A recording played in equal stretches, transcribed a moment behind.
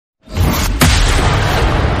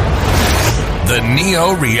The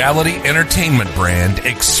Neo Reality Entertainment brand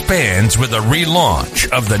expands with a relaunch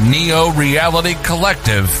of the Neo Reality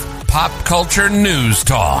Collective Pop Culture News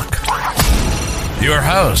Talk. Your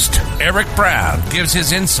host, Eric Brown, gives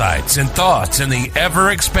his insights and thoughts in the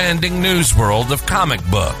ever-expanding news world of comic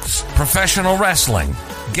books, professional wrestling,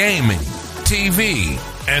 gaming, TV,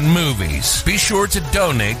 and movies. Be sure to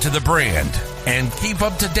donate to the brand and keep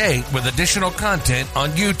up to date with additional content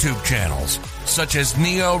on YouTube channels such as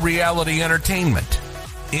Neo Reality Entertainment,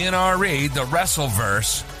 NRE The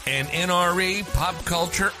Wrestleverse, and NRE Pop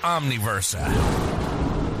Culture Omniversa.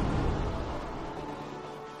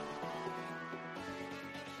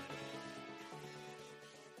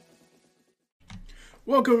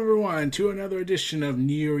 Welcome everyone to another edition of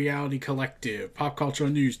Neo Reality Collective Pop Culture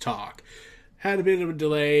News Talk. Had a bit of a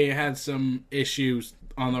delay, had some issues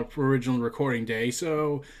on the original recording day,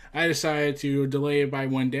 so I decided to delay it by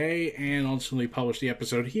one day and ultimately publish the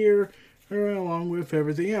episode here along with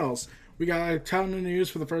everything else. We got a ton of news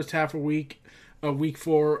for the first half of week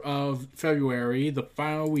 4 of February, the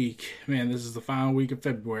final week. Man, this is the final week of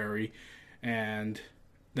February, and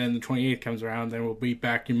then the 28th comes around, then we'll be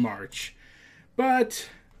back in March. But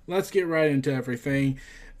let's get right into everything.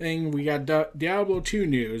 We got Diablo 2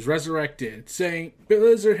 news, Resurrected, saying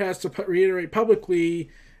Blizzard has to reiterate publicly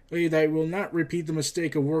that it will not repeat the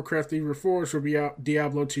mistake of Warcraft 3 Reforged for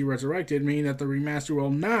Diablo 2 Resurrected, meaning that the remaster will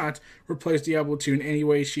not replace Diablo 2 in any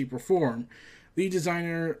way, shape, or form. Lead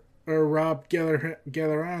designer Rob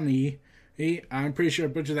Gallerani, I'm pretty sure I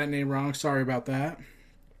butchered that name wrong, sorry about that,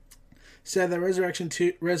 said that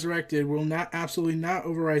Resurrected will absolutely not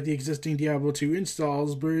override the existing Diablo 2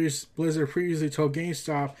 installs. Blizzard previously told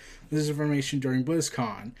GameStop this information during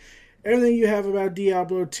BlizzCon. Everything you have about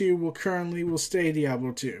Diablo 2 will stay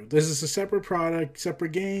Diablo 2. This is a separate product,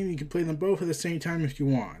 separate game. You can play them both at the same time if you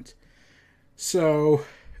want. So,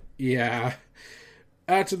 yeah.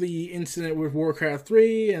 After the incident with Warcraft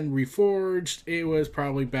 3 and Reforged, it was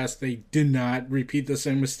probably best they did not repeat the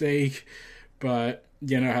same mistake. But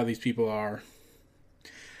you know how these people are.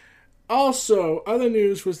 Also, other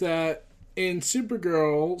news was that in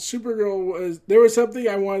Supergirl there was something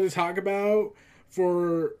I wanted to talk about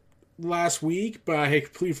for last week, but I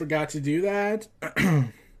completely forgot to do that.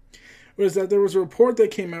 Was that there was a report that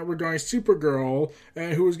came out regarding Supergirl,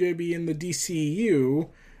 who was going to be in the DCU,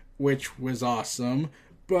 which was awesome.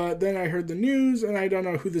 But then I heard the news, and I don't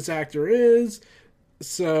know who this actor is.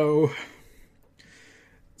 So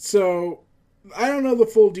I don't know the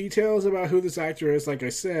full details about who this actor is, like I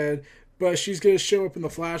said, but she's going to show up in the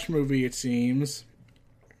Flash movie, it seems.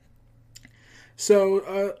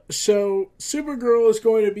 So Supergirl is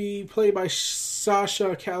going to be played by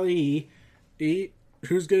Sasha Calle,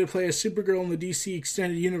 who's going to play a Supergirl in the DC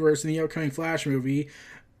Extended Universe in the upcoming Flash movie.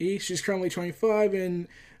 She's currently 25, and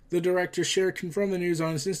the director Sher confirmed the news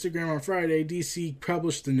on his Instagram on Friday. DC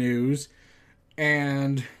published the news,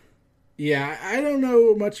 and yeah, I don't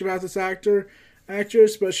know much about this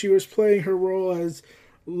actress, but she was playing her role as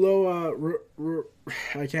Loa,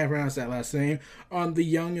 I can't pronounce that last name, on The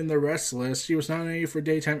Young and the Restless. She was nominated for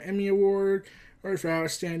Daytime Emmy Award for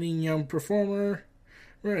Outstanding Young Performer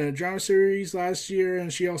in a drama series last year,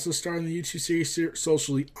 and she also starred in the YouTube series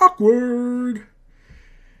Socially Awkward.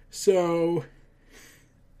 So,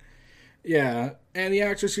 yeah, and the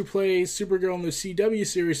actress who plays Supergirl in the CW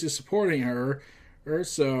series is supporting her.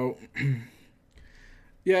 So,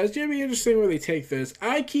 yeah, it's going to be interesting where they take this.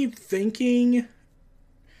 I keep thinking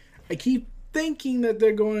that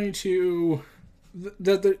they're going to...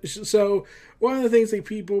 So, one of the things that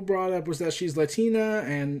people brought up was that she's Latina,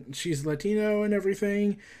 and she's Latino and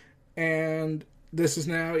everything, and this is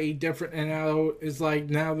now a different... And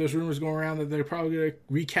now there's rumors going around that they're probably going to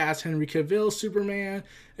recast Henry Cavill Superman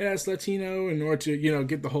as Latino in order to,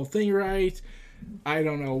 get the whole thing right. I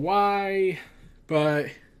don't know why... But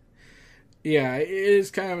yeah, it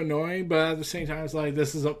is kind of annoying. But at the same time, it's like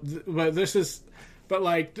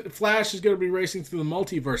Flash is going to be racing through the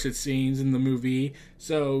multiverse, it seems, in the movie.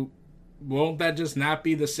 So won't that just not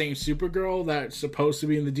be the same Supergirl that's supposed to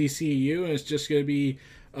be in the DCEU, and it's just going to be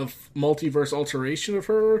a multiverse alteration of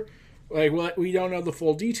her? We don't know the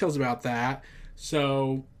full details about that.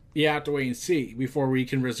 So you have to wait and see before we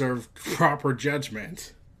can reserve proper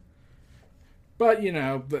judgment. But,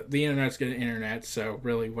 the internet's going to internet, so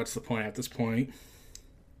really, what's the point at this point?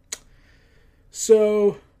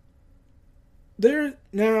 So, there's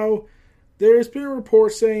been a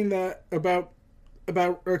report saying that about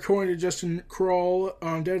according to Justin Kroll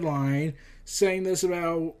on Deadline, saying this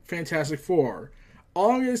about Fantastic Four.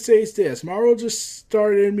 All I'm going to say is this. Marvel just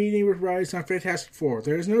started a meeting with writers on Fantastic Four.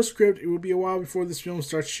 There is no script. It will be a while before this film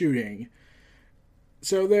starts shooting.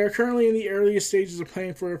 So they're currently in the earliest stages of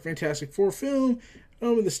planning for a Fantastic Four film.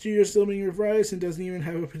 The studio is still being revised and doesn't even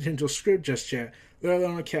have a potential script just yet, let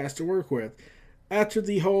alone a cast to work with. After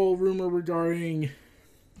the whole rumor regarding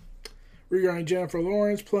Jennifer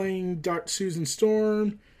Lawrence playing Susan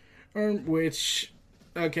Storm, which,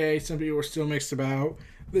 okay, some people were still mixed about.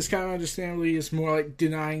 This kind of understandably is more like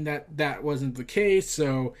denying that wasn't the case,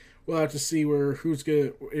 so we'll have to see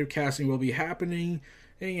if casting will be happening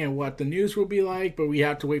and what the news will be like, but we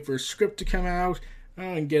have to wait for a script to come out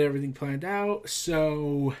and get everything planned out.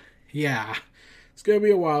 So, yeah, it's going to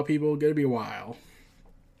be a while, people. Going to be a while.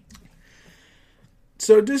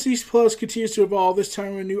 So Disney Plus continues to evolve, this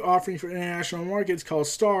time with a new offering for international markets called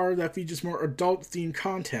Star that features more adult-themed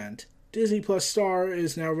content. Disney Plus Star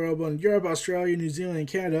is now available in Europe, Australia, New Zealand, and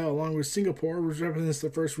Canada, along with Singapore, which represents the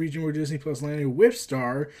first region where Disney Plus landed with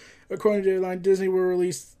Star. According to Deadline, Disney will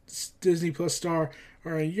release Disney Plus Star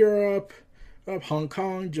in Europe, Hong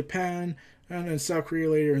Kong, Japan, and then South Korea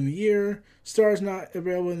later in the year. Star is not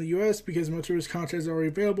available in the US because much of its content is already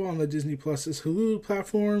available on the Disney Plus's Hulu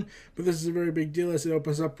platform, but this is a very big deal as it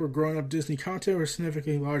opens up for grown-up Disney content with a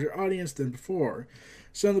significantly larger audience than before.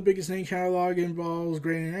 Some of the biggest name catalog involves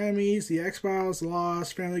Grey's Anatomy, The X-Files,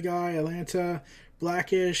 Lost, Family Guy, Atlanta,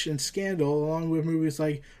 Blackish, and Scandal, along with movies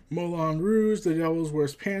like Moulin Rouge, The Devil's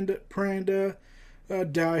Worst Pranda,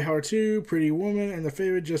 Die Hard 2, Pretty Woman, and The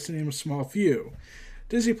Favorite, just to name a small few.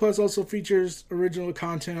 Disney Plus also features original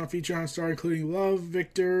content on Feature on Star, including Love,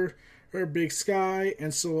 Victor, Big Sky,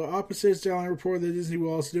 and Solar Opposites. Deadline reported that Disney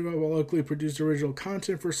will also develop locally produced original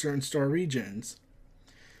content for certain Star regions.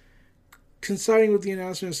 Coinciding with the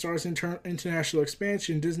announcement of Star's international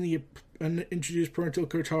expansion, Disney introduced parental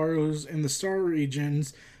controls in the Star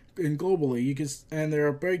regions and globally. And there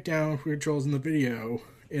are breakdown controls in a video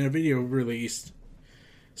released.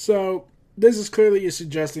 So this is clearly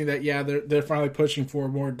suggesting that they're finally pushing for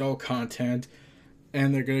more adult content,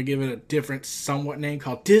 and they're going to give it a different, somewhat name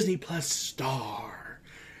called Disney Plus Star.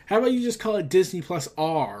 How about you just call it Disney Plus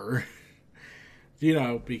R?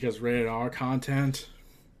 Because rated R content.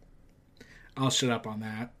 I'll shut up on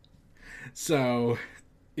that. So,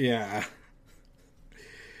 yeah.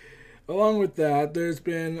 Along with that, there's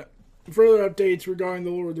been further updates regarding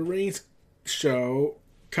the Lord of the Rings show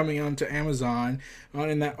coming onto Amazon,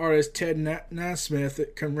 and that artist Ted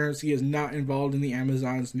Nasmith confirms he is not involved in the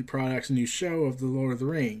Amazon's new product's new show of the Lord of the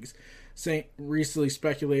Rings. Saint recently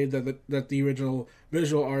speculated that the original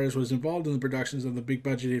visual artist was involved in the productions of the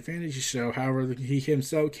big-budgeted fantasy show. However, he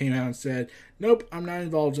himself came out and said, "Nope, I'm not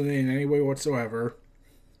involved in it in any way whatsoever."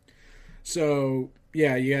 So,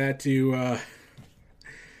 yeah, you had to,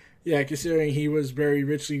 considering he was very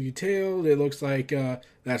richly detailed, it looks like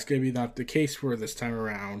that's going to be not the case for this time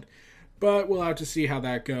around. But we'll have to see how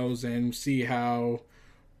that goes and see how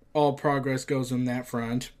all progress goes on that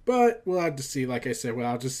front. But we'll have to see, like I said, we'll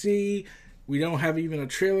have to see. We don't have even a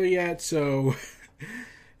trailer yet, so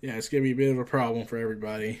yeah, it's going to be a bit of a problem for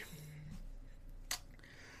everybody.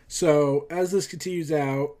 So, as this continues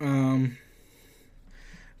out,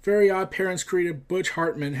 Very Odd Parents creator Butch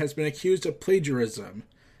Hartman has been accused of plagiarism.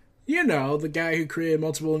 The guy who created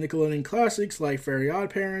multiple Nickelodeon classics like Very Odd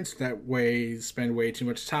Parents that spent way too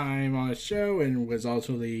much time on his show and was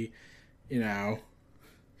ultimately,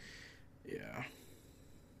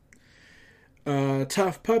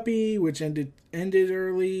 Tough Puppy, which ended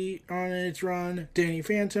early on in its run. Danny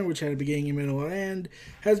Phantom, which had a beginning, a middle, and end,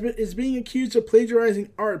 is being accused of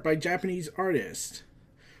plagiarizing art by Japanese artists.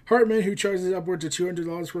 Hartman, who charges upwards of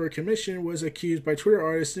 $200 for a commission, was accused by Twitter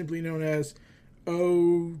artists simply known as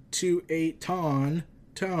O28Tone,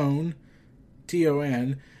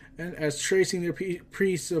 T-O-N, and as tracing their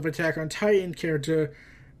piece of Attack on Titan character,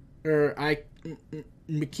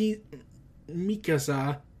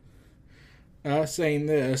 Mikasa, saying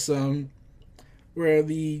this, where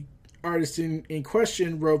the artist in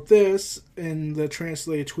question wrote this in the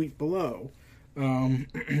translated tweet below.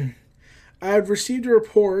 I have received a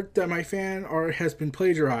report that my fan art has been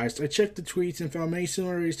plagiarized. I checked the tweets and found many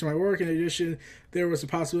similarities to my work. In addition, there was a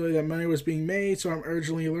possibility that money was being made, so I'm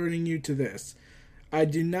urgently alerting you to this. I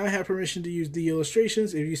do not have permission to use the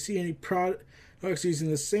illustrations. If you see any products using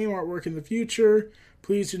the same artwork in the future,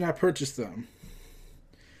 please do not purchase them.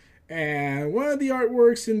 And one of the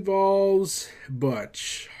artworks involves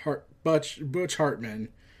Butch Hartman.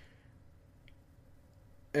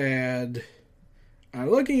 And I'm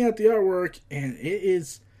looking at the artwork, and it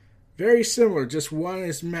is very similar. Just one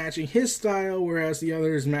is matching his style, whereas the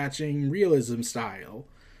other is matching realism style.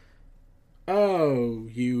 Oh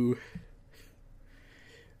dear.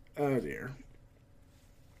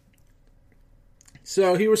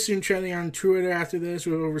 So he was soon trending on Twitter after this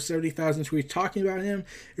with over 70,000 tweets talking about him.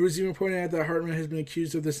 It was even pointed out that Hartman has been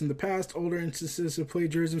accused of this in the past. Older instances of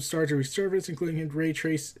plagiarism started to resurface, including him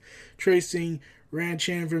tracing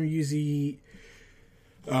Ranchan from UZ.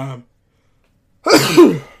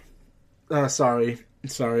 Sorry,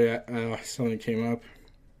 something came up.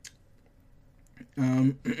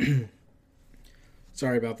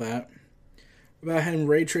 Sorry about that. About him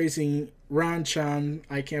ray tracing Ranchan.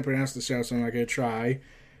 I can't pronounce the show, so I'm not going to try.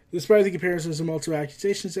 Despite the comparisons and multiple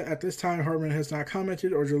accusations, at this time Hartman has not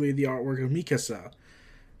commented or deleted the artwork of Mikasa.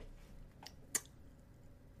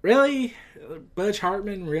 Really? Butch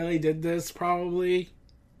Hartman really did this, probably?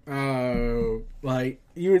 Like,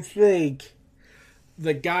 you would think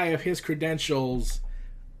the guy of his credentials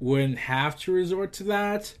wouldn't have to resort to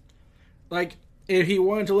that. Like, if he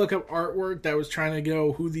wanted to look up artwork that was trying to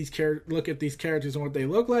go look at these characters and what they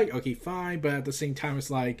look like, okay, fine. But at the same time, it's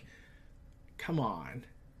like, come on,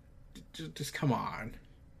 just come on.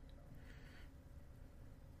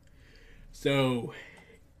 So,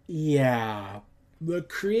 yeah, the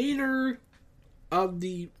creator of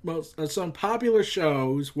the most some popular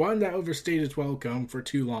shows, one that overstayed its welcome for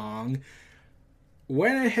too long,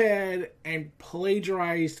 went ahead and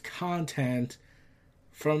plagiarized content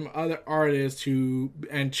from other artists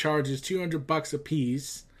and charges $200 a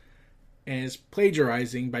piece, and is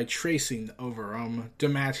plagiarizing by tracing over them to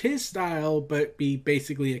match his style, but be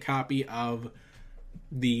basically a copy of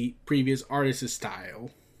the previous artist's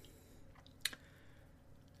style.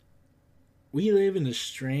 We live in a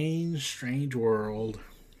strange, strange world.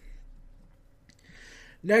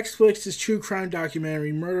 Netflix's true crime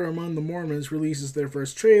documentary Murder Among the Mormons releases their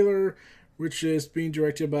first trailer, which is being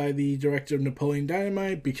directed by the director of Napoleon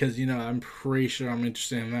Dynamite, because, I'm pretty sure I'm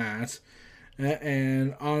interested in that.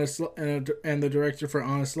 And the director for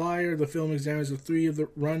Honest Liar. The film examines a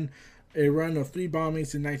run of 3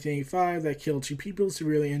 bombings in 1985 that killed 2 people,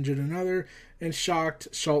 severely injured another, and shocked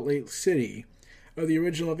Salt Lake City. Of the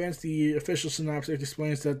original events, the official synopsis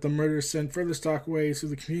explains that the murders sent further shockwaves through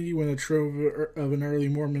the community when a trove of an early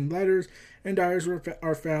Mormon letters and diaries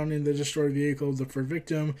are found in the destroyed vehicle of the first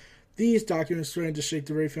victim. These documents threaten to shake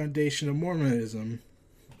the very foundation of Mormonism.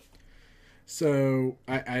 So,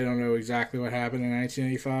 I don't know exactly what happened in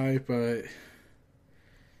 1985, but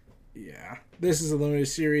yeah. This is a limited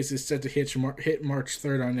series. It's set to hit March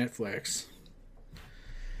 3rd on Netflix.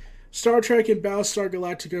 Star Trek and Battlestar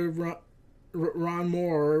Galactica Ron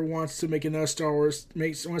Moore wants to make a Star Wars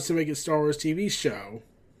TV show.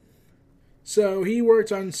 So he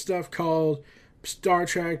worked on stuff called Star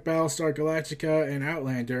Trek, Battlestar Galactica, and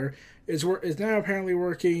Outlander. Is now apparently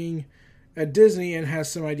working at Disney and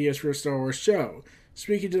has some ideas for a Star Wars show.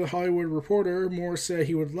 Speaking to The Hollywood Reporter, Moore said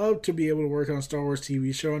he would love to be able to work on a Star Wars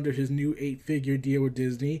TV show under his new 8-figure deal with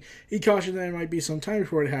Disney. He cautioned that it might be some time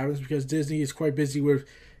before it happens because Disney is quite busy with,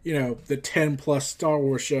 the 10-plus Star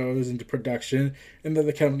Wars shows into production, and that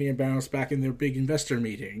the company announced back in their big investor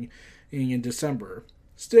meeting in December.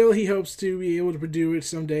 Still, he hopes to be able to produce it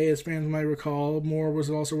someday. As fans might recall, Moore was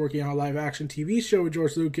also working on a live-action TV show with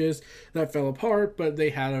George Lucas that fell apart, but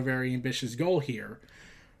they had a very ambitious goal here.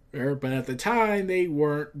 But at the time, the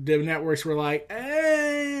networks were like,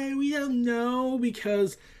 we don't know,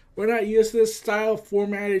 because we're not used to this style of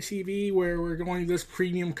formatted TV where we're going this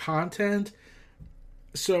premium content,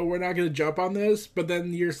 so we're not going to jump on this. But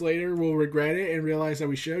then years later, we'll regret it and realize that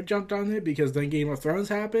we should have jumped on it, because then Game of Thrones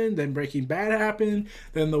happened, then Breaking Bad happened,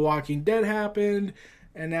 then The Walking Dead happened,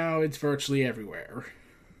 and now it's virtually everywhere.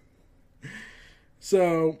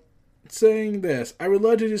 So, saying this, I would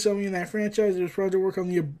love to do something in that franchise. I was proud to work on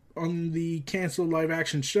the canceled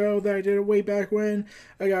live-action show that I did way back when.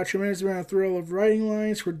 I got a tremendous amount of thrill of writing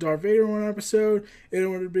lines for Darth Vader in one episode, and it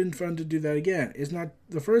would have been fun to do that again. It's not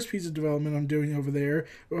the first piece of development I'm doing over there,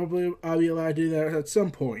 but hopefully I'll be allowed to do that at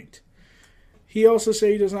some point. He also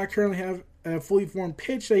said he does not currently have a fully formed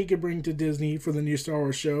pitch that he could bring to Disney for the new Star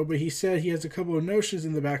Wars show, but he said he has a couple of notions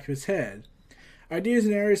in the back of his head. Ideas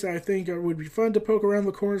and areas that I think would be fun to poke around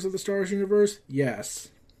the corners of the Star Wars universe? Yes.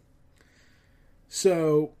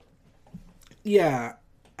 So, yeah,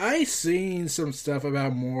 I've seen some stuff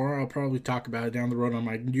about Moore. I'll probably talk about it down the road on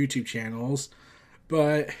my YouTube channels.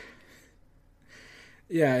 But,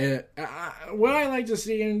 yeah, would I like to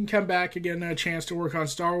see him come back again and a chance to work on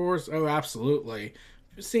Star Wars? Oh, absolutely.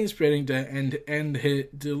 It seems fitting to end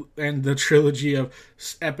the trilogy of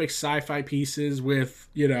epic sci-fi pieces with,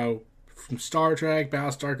 from Star Trek,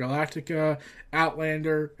 Battlestar Galactica,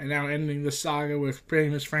 Outlander, and now ending the saga with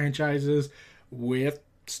famous franchises with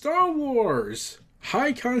Star Wars.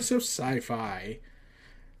 High concept sci-fi.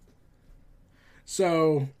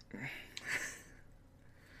 So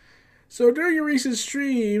So during a recent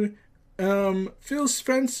stream, Phil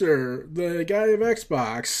Spencer, the guy of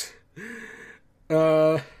Xbox,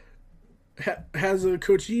 has a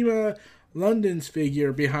Kojima London's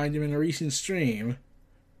figure behind him in a recent stream.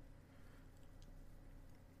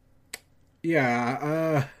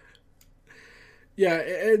 Yeah,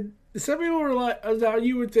 and some people were like,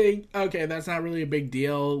 you would think, okay, that's not really a big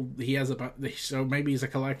deal. He has so maybe he's a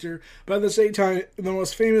collector. But at the same time, the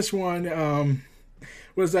most famous one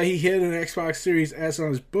was that he hid an Xbox Series S on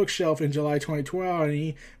his bookshelf in July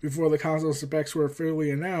 2020 before the console specs were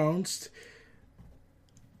fully announced,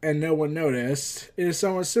 and no one noticed. In a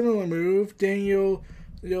somewhat similar move, Daniel,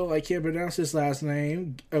 I can't pronounce his last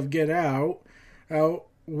name, of Get Out,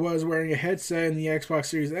 was wearing a headset in the Xbox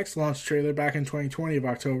Series X launch trailer back in 2020 of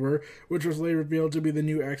October, which was later revealed to be the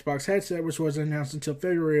new Xbox headset, which wasn't announced until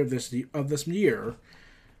February of this year.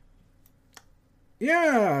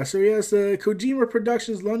 Yeah, so he has the Kojima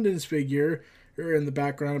Productions London's figure here in the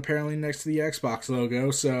background, apparently next to the Xbox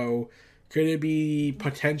logo. So could it be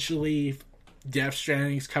potentially Death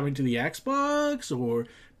Stranding's coming to the Xbox, or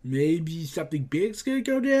maybe something big's gonna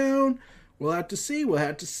go down? We'll have to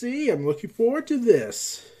see. I'm looking forward to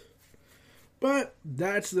this. But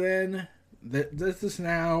that's then. This is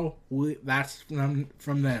now. That's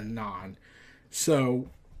from then on.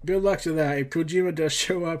 So, good luck to that. If Kojima does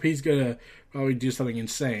show up, he's going to probably do something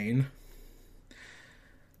insane.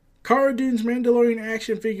 Cara Dune's Mandalorian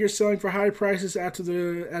action figure selling for high prices after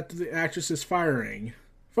the actress's firing.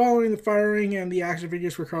 Following the firing and the action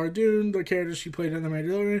figures for Cara Dune, the character she played in The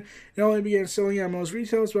Mandalorian, not only began selling at most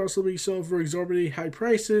retailers, but also being sold for exorbitantly high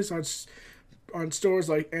prices on stores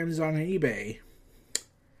like Amazon and eBay.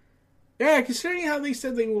 Yeah, considering how they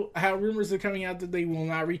said how rumors are coming out that they will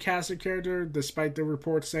not recast the character, despite the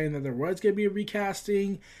reports saying that there was going to be a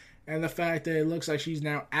recasting, and the fact that it looks like she's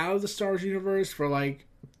now out of the Star Wars universe for like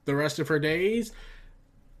the rest of her days.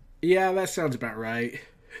 Yeah, that sounds about right.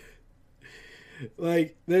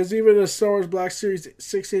 Like, there's even a Star Wars Black Series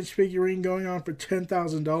 6-inch figurine going on for $10,000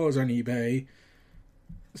 on eBay.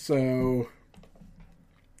 So,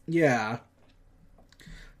 yeah.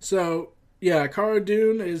 Cara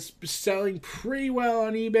Dune is selling pretty well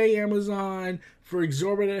on eBay, Amazon, for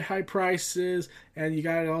exorbitant high prices. And you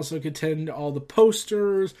gotta also contend all the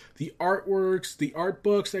posters, the artworks, the art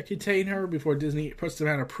books that contain her before Disney puts them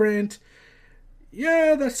out of print.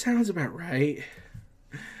 Yeah, that sounds about right.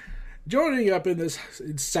 Joining up in this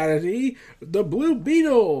insanity, the Blue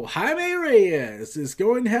Beetle, Jaime Reyes, is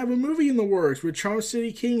going to have a movie in the works with Charm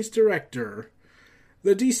City Kings director.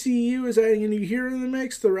 The DCU is adding a new hero in the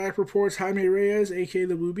mix. The Rack reports Jaime Reyes, aka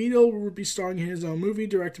the Blue Beetle, will be starring in his own movie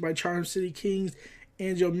directed by Charm City Kings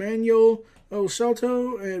Angel Manuel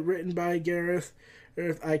Shelto, and written by Gareth.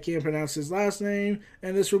 I can't pronounce his last name.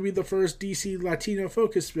 And this will be the first DC Latino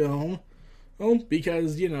focused film.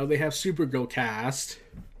 Because, they have Supergirl cast.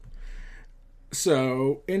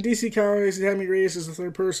 So, in DC Comics, Jaime Reyes is the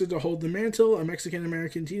third person to hold the mantle, a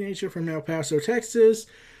Mexican-American teenager from El Paso, Texas,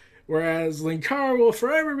 whereas Linkar will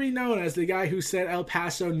forever be known as the guy who said El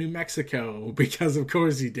Paso, New Mexico, because of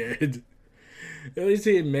course he did. At least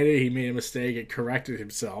he admitted he made a mistake and corrected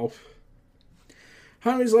himself.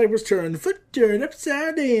 Jaime's life was turned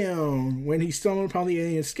upside down when he stumbled upon the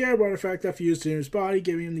alien scarab artifact that fused in his body,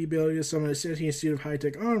 giving him the ability to summon a sentient suit of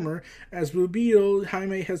high-tech armor. As Blue Beetle,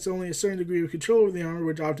 Jaime has only a certain degree of control over the armor,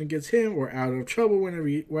 which often gets him or out of trouble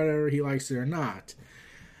whether he likes it or not.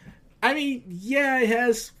 I mean, yeah, it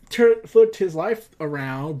has flipped his life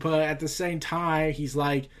around, but at the same time, he's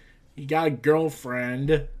like, he got a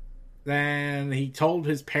girlfriend. Then he told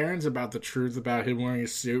his parents about the truth about him wearing a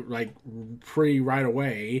suit, like, pretty right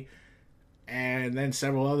away. And then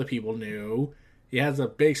several other people knew. He has a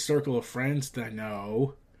big circle of friends that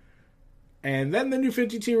know. And then the New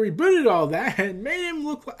 52 rebooted all that and made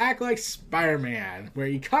him act like Spider-Man, where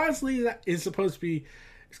he constantly is supposed to be...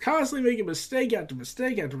 He's constantly making mistake after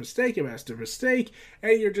mistake after mistake after mistake,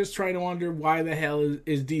 and you're just trying to wonder why the hell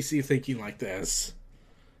is DC thinking like this.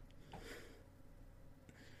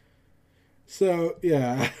 So,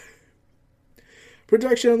 yeah.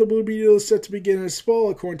 Production on the Blue Beetle is set to begin this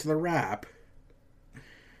fall, according to the Wrap.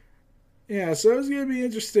 Yeah, so it's going to be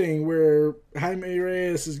interesting where Jaime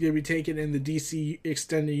Reyes is going to be taken in the DC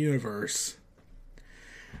Extended Universe.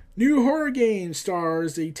 New horror game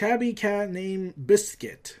stars a tabby cat named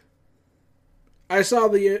Biscuit. I saw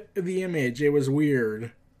the image. It was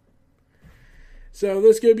weird. So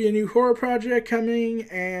there's going to be a new horror project coming,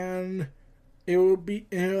 and it'll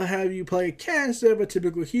have you play a cat instead of a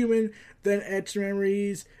typical human. Then Etched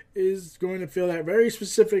Memories is going to fill that very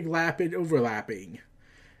specific lapid overlapping.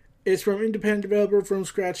 It's from independent developer From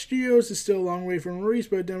Scratch Studios. It's still a long way from release,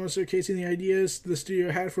 but a demo showcasing the ideas the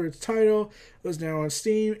studio had for its title was now on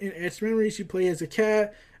Steam. In its memories, you play as a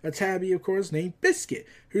cat, a tabby, of course, named Biscuit,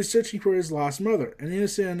 who's searching for his lost mother. An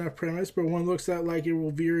innocent enough premise, but one looks out like it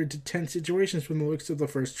will veer into tense situations from the looks of the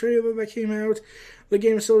first trailer that came out. The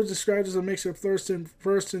game is still described as a mix of first and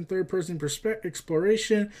third-person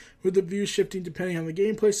exploration, with the view shifting depending on the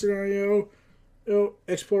gameplay scenario.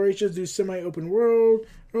 Explorations do semi-open world,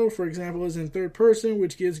 for example, is in third person,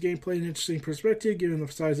 which gives gameplay an interesting perspective given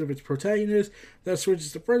the size of its protagonist. That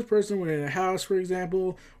switches to first person when in a house, for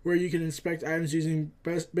example, where you can inspect items using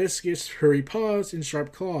Biscuit's furry paws and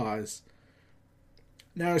sharp claws.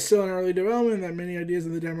 Now, it's still in early development, that many ideas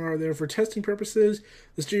of the demo are there for testing purposes.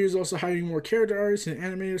 The studio is also hiring more character artists and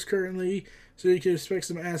animators currently, so you can expect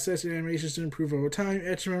some assets and animations to improve over time.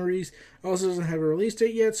 Etch Memories also doesn't have a release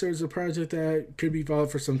date yet, so it's a project that could be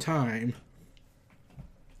followed for some time.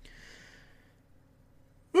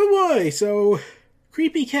 Oh boy, so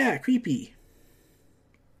creepy cat, creepy.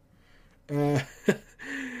 Yeah.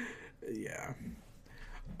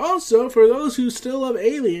 Also, for those who still love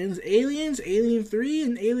Aliens, Alien 3,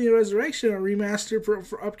 and Alien Resurrection are remastered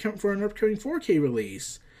for an upcoming 4K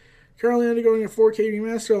release. Currently undergoing a 4K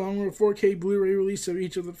remaster along with a 4K Blu-ray release of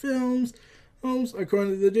each of the films,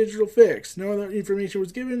 according to the Digital Fix. No other information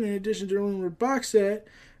was given. In addition to the rumored box set,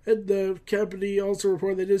 the company also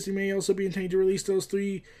reported that Disney may also be intending to release those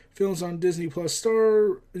 3 films on Disney Plus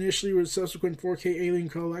Star, initially with subsequent 4K Alien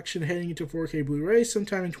collection heading into 4K Blu-ray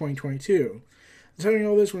sometime in 2022. Telling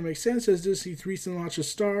all this would make sense as Disney recently launched a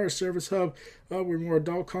Star, a service hub where more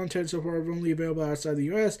adult content so far only available outside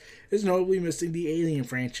the US, is notably missing the Alien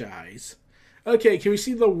franchise. Okay, can we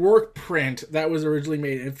see the work print that was originally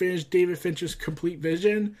made and finished David Fincher's complete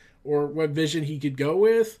vision, or what vision he could go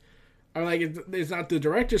with? Or like, it's not the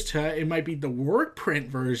director's cut, it might be the work print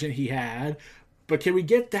version he had. But can we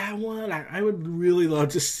get that one? I would really love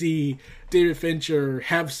to see David Fincher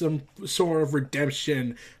have some sort of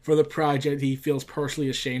redemption for the project he feels personally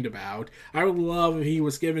ashamed about. I would love if he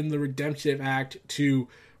was given the redemptive act to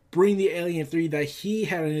bring the Alien 3 that he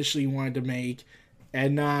had initially wanted to make,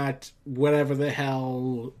 and not whatever the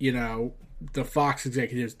hell, the Fox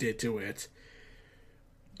executives did to it.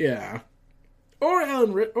 Yeah.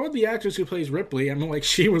 Or the actress who plays Ripley. I mean,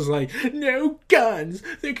 she was like, no guns!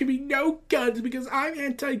 There can be no guns because I'm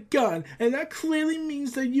anti-gun, and that clearly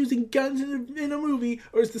means that using guns in a movie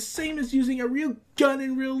is the same as using a real gun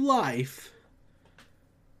in real life.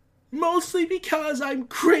 Mostly because I'm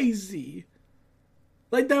crazy.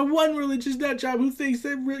 Like that one religious nutjob who thinks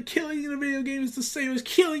that killing in a video game is the same as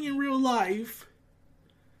killing in real life.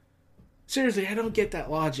 Seriously, I don't get that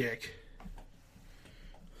logic.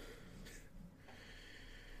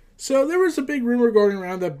 So there was a big rumor going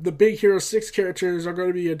around that the Big Hero 6 characters are going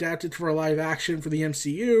to be adapted for a live action for the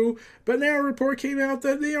MCU, but now a report came out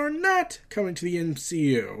that they are not coming to the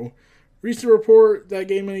MCU. Recent report that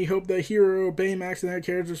gave many hope that Hero, Baymax, and other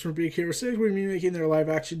characters from Big Hero 6 would be making their live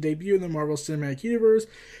action debut in the Marvel Cinematic Universe.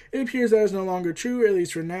 It appears that is no longer true, at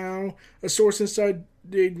least for now. A source inside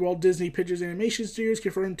the Walt Disney Pictures Animation Studios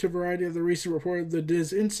confirmed to Variety of the recent report of the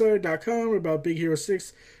DisInsider.com about Big Hero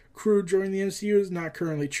 6 crew joining the MCU is not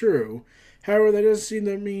currently true. However, that doesn't seem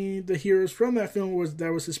to mean the heroes from that film was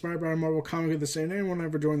inspired by a Marvel comic of the same name will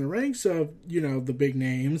never join the ranks of, the big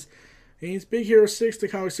names. It's Big Hero 6, the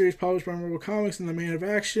comic series published by Marvel Comics and the Man of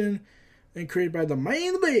Action, and created by the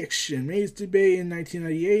Man of Action, made its debut in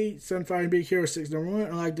 1998. Sunfire Big Hero 6 #1,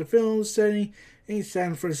 unlike the film's setting in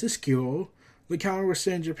San Francisco. The comic was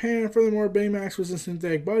set in Japan. Furthermore, Baymax was a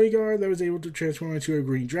synthetic bodyguard that was able to transform into a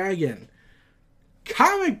green dragon.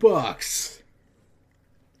 Comic books!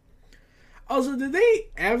 Also, did they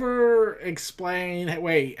ever explain,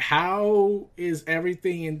 how is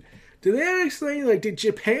everything in... Did they ever explain, did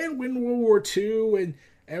Japan win World War II and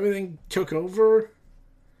everything took over?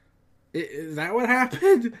 Is that what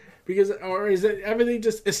happened? Or is it everything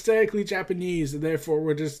just aesthetically Japanese and therefore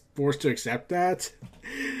we're just forced to accept that?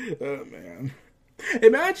 Oh, man.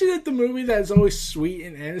 Imagine if the movie that is always sweet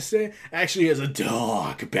and innocent actually has a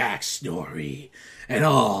dark backstory and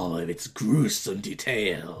all of its gruesome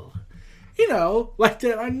detail. Like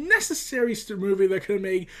that unnecessary movie they're going to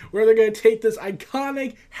make where they're going to take this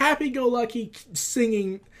iconic happy-go-lucky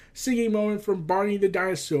singing moment from Barney the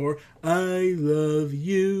Dinosaur, I love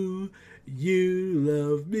you, you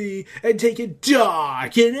love me, and take it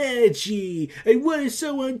dark and edgy, and what is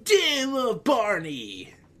so undead of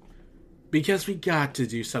Barney? Because we got to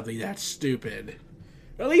do something that stupid.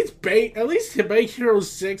 At least Big Hero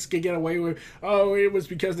 6 can get away with, it was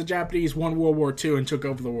because the Japanese won World War II and took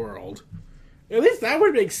over the world. At least that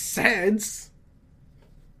would make sense.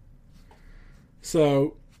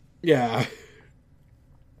 So, yeah.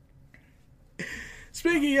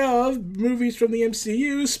 Speaking of movies from the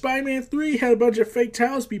MCU, Spider-Man 3 had a bunch of fake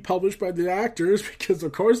titles be published by the actors, because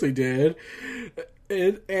of course they did.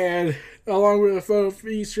 And along with a photo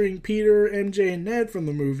featuring Peter, MJ, and Ned from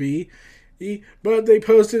the movie. But they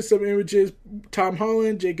posted some images, Tom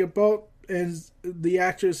Holland, Jacob Bolt, and the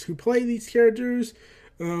actors who play these characters.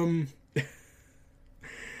 Oh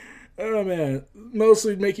man.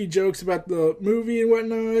 Mostly making jokes about the movie and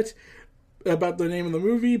whatnot. About the name of the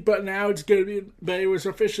movie, but now it's going to be. But it was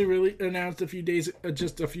officially really announced a few days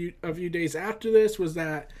days after this. Was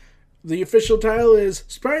that the official title is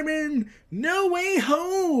Spider-Man: No Way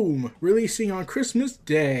Home, releasing on Christmas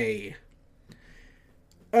Day.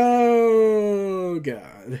 Oh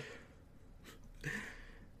God!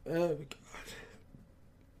 Oh God!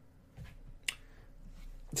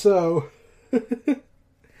 So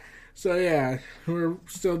yeah, we're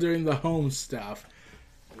still doing the home stuff.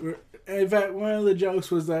 In fact, one of the jokes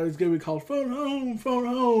was that it's going to be called Phone Home, Phone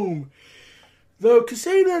Home. Though,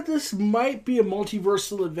 considering that this might be a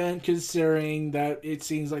multiversal event, considering that it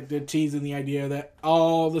seems like they're teasing the idea that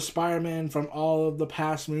all the Spider-Man from all of the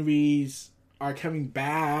past movies are coming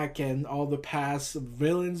back, and all the past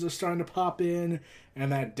villains are starting to pop in,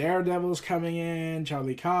 and that Daredevil's coming in,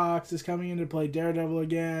 Charlie Cox is coming in to play Daredevil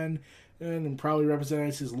again, and probably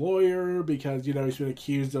represents his lawyer, because, you know, he's been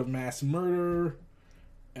accused of mass murder.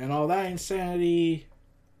 And all that insanity.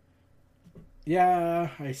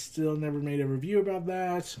 Yeah, I still never made a review about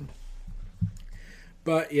that.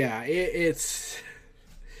 But yeah, it's...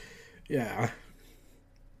 Yeah.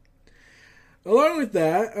 Along with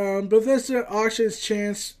that, Bethesda auctions the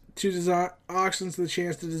chance to design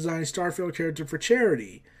Starfield character for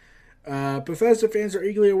charity. Bethesda fans are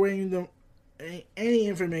eagerly awaiting any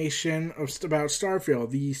information about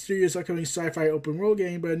Starfield, the studio's upcoming sci-fi open-world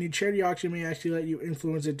game, but a new charity auction may actually let you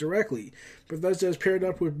influence it directly. Bethesda has paired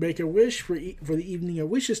up with Make-A-Wish for the Evening of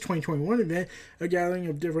Wishes 2021 event, a gathering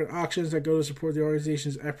of different auctions that go to support the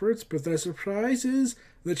organization's efforts. Bethesda prizes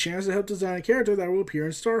the chance to help design a character that will appear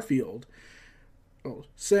in Starfield.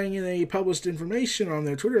 Saying in a published information on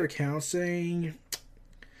their Twitter account, saying...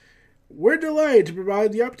 We're delighted to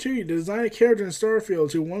provide the opportunity to design a character in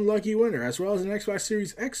Starfield to one lucky winner, as well as an Xbox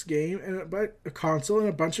Series X game and a console and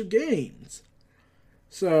a bunch of games.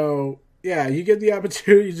 So, yeah, you get the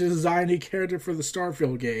opportunity to design a character for the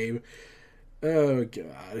Starfield game. Oh,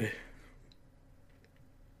 God.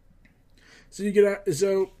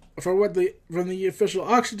 From the official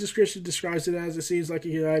auction description describes it as, it seems like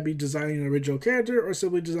you could either be designing an original character or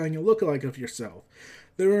simply designing a lookalike of yourself.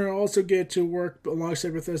 They will also get to work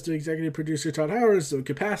alongside Bethesda executive producer Todd Howard's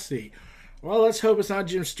capacity. Well, let's hope it's not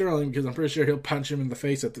Jim Sterling, because I'm pretty sure he'll punch him in the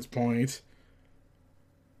face at this point.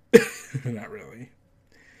 Not really.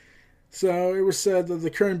 So, it was said that the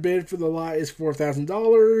current bid for the lot is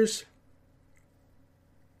 $4,000.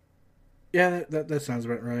 Yeah, that sounds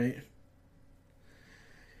about right.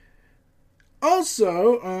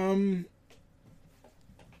 Also,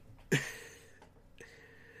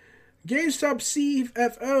 GameStop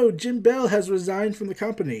CFO Jim Bell has resigned from the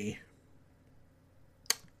company.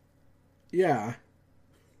 Yeah.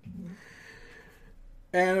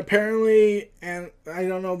 And apparently, and I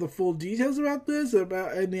don't know the full details about this,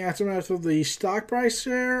 about in the aftermath of the stock price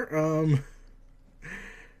share,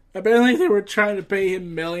 apparently they were trying to pay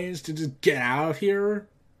him millions to just get out of here.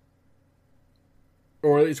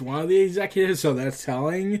 Or at least one of the executives, so that's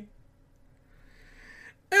telling.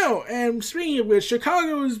 Oh, and speaking of which,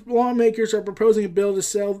 Chicago's lawmakers are proposing a bill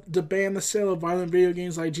to ban the sale of violent video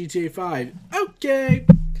games like GTA 5. Okay.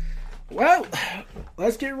 Well,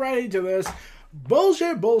 let's get right into this.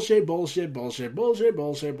 Bullshit.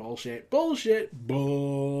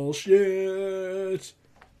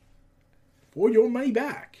 For your money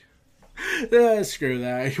back. Screw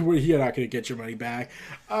that. You're not going to get your money back.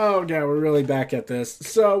 Oh, God, we're really back at this.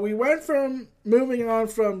 So, we went from moving on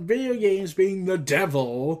from video games being the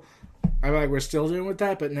devil. I'm like, we're still dealing with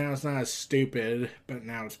that, but now it's not as stupid. But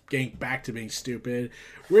now it's getting back to being stupid.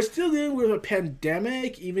 We're still dealing with a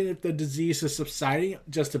pandemic, even if the disease is subsiding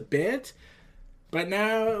just a bit. But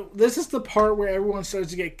now, this is the part where everyone starts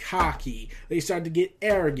to get cocky. They start to get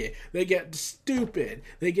arrogant. They get stupid.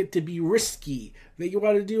 They get to be risky. They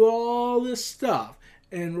want to do all this stuff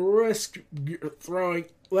and risk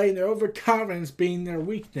letting their overconfidence being their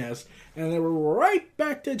weakness. And then we're right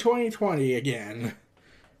back to 2020 again.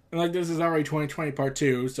 And like, this is already 2020 part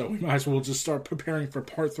 2, so we might as well just start preparing for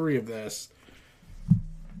part 3 of this.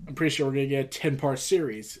 I'm pretty sure we're going to get a 10-part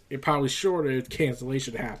series. It probably shorter if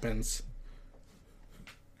cancellation happens.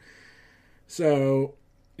 So,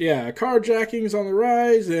 Yeah, carjacking's on the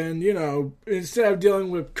rise, and, instead of dealing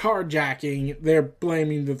with carjacking, they're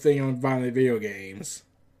blaming the thing on violent video games.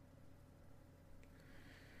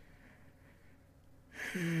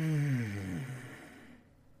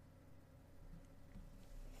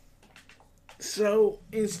 So,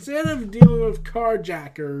 instead of dealing with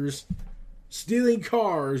carjackers stealing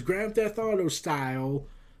cars, Grand Theft Auto style,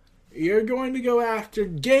 you're going to go after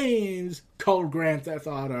games called Grand Theft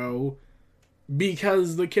Auto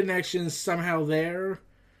because the connection's somehow there.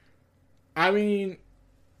 I mean,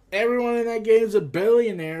 everyone in that game is a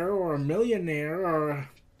billionaire or a millionaire, or,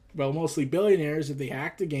 well, mostly billionaires if they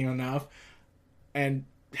hack the game enough and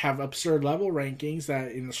have absurd level rankings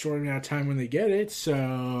that in a short amount of time when they get it.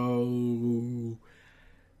 So,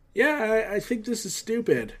 yeah, I think this is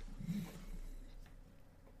stupid.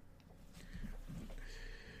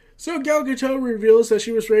 So Gal Gadot reveals that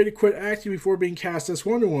she was ready to quit acting before being cast as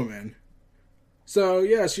Wonder Woman. So,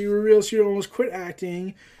 yeah, she reveals she almost quit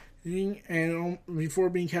acting and before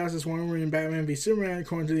being cast as Wonder Woman in Batman v Superman,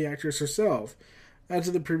 according to the actress herself.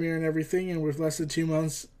 After the premiere and everything, and with less than 2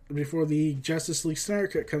 months before the Justice League Snyder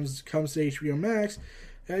Cut comes to HBO Max,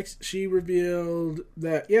 she revealed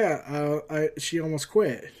that, she almost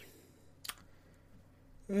quit.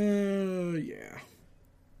 Yeah.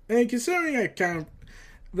 And considering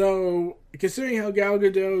considering how Gal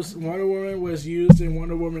Gadot's Wonder Woman was used in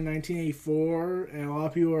Wonder Woman 1984, and a lot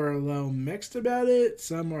of people are a little mixed about it,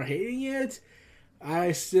 some are hating it,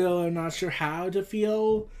 I still am not sure how to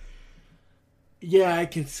feel. Yeah, I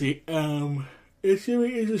can see. It's gonna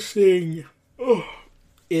be interesting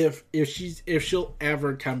if she'll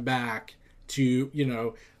ever come back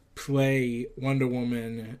to play Wonder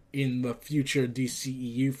Woman in the future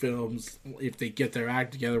DCEU films if they get their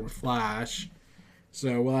act together with Flash.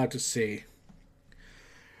 So we'll have to see.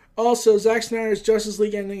 Also, Zack Snyder's Justice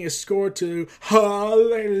League ending is scored to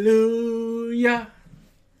Hallelujah.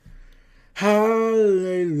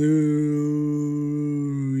 Hallelujah.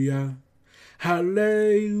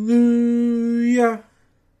 Hallelujah.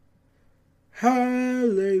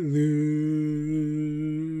 Hallelujah.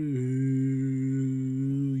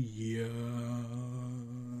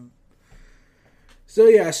 So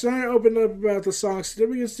yeah, Snyder opened up about the song's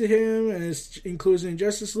significance to him and its inclusion in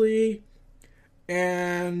Justice League.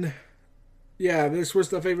 And yeah, this was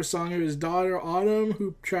the favorite song of his daughter, Autumn,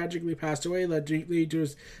 who tragically passed away, led to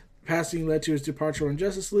his departure from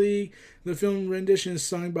Justice League. The film rendition is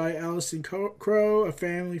sung by Alison Crow, a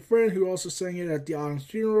family friend who also sang it at the Autumn's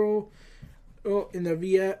funeral. In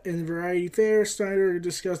the Variety Fair, Snyder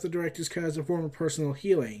discussed the director's cut as a form of personal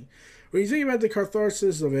healing. When you think about the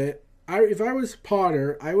catharsis of it, if I was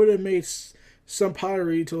Potter, I would have made some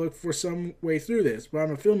pottery to look for some way through this. But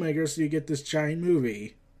I'm a filmmaker, so you get this giant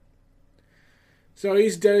movie. So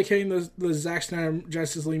he's dedicating the Zack Snyder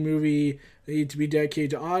Justice League movie to be dedicated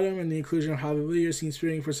to Autumn, and the inclusion of Hallelujah seems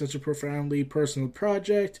fitting for such a profoundly personal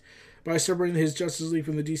project. By separating his Justice League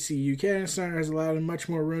from the DCU canon, Snyder has allowed him much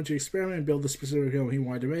more room to experiment and build the specific film he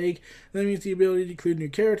wanted to make. That means the ability to include new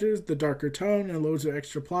characters, the darker tone, and loads of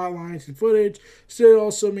extra plot lines and footage. Still, it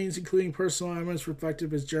also means including personal elements reflective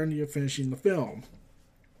of his journey of finishing the film.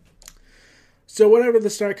 So whatever the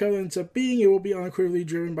Snyder Cut ends up being, it will be unequivocally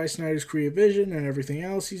driven by Snyder's creative vision and everything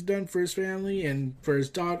else he's done for his family and for his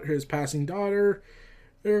passing daughter.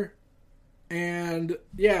 And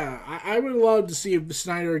yeah, I would love to see if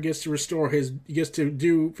Snyder gets to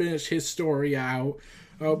finish his story out.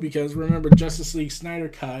 Because remember, Justice League Snyder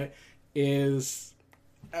Cut is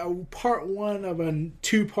part one of a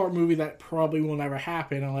 2-part movie that probably will never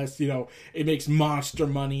happen unless, it makes monster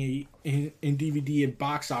money in DVD and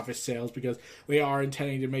box office sales, because they are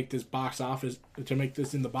intending to make this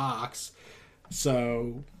in the box.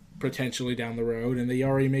 So, potentially down the road, and they are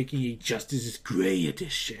already making a Justice Gray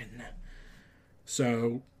edition.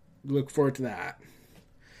 So, look forward to that.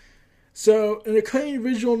 So, an acclaimed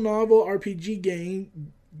visual novel RPG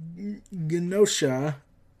game, Genosha,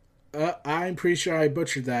 I'm pretty sure I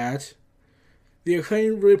butchered that. The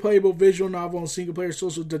acclaimed replayable visual novel and single-player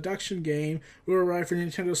social deduction game will arrive for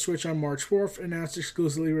Nintendo Switch on March 4th, announced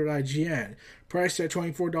exclusively with IGN. Priced at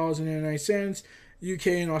 $24.99, UK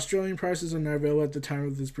and Australian prices are not available at the time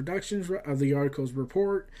of this production of the article's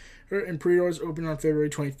report. And pre-orders open on February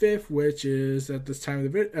 25th, which is at the time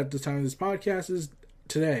of this podcast is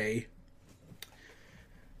today.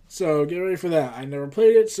 So get ready for that. I never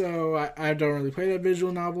played it, so I don't really play that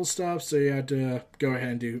visual novel stuff. So you have to go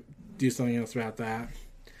ahead and do something else about that.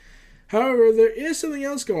 However, there is something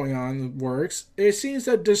else going on in the works. It seems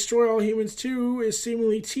that Destroy All Humans 2 is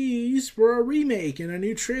seemingly teased for a remake and a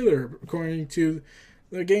new trailer, according to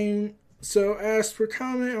the game So, asked for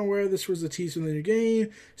comment on whether this was a tease from the new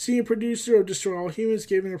game, senior producer of Destroy All Humans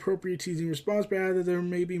gave an appropriate teasing response, but added that there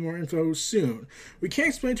may be more info soon. We can't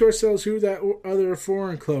explain to ourselves who that other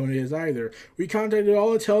foreign clone is either. We contacted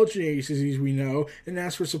all intelligence agencies we know and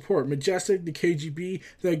asked for support. Majestic, the KGB,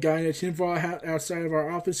 that guy in a tinfoil hat outside of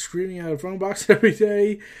our office screaming out of a phone box every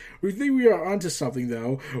day. We think we are onto something,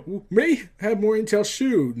 though. We may have more intel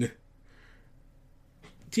soon.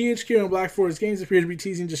 THQ and Black Forest Games appear to be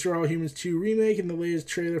teasing Destroy All Humans 2 remake in the latest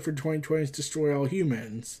trailer for 2020's Destroy All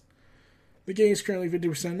Humans. The game is currently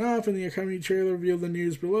 50% off, and the accompanying trailer revealed the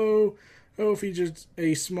news below. Features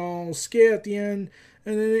a small skit at the end,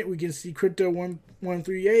 and in it we can see Crypto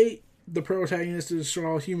 138, the protagonist of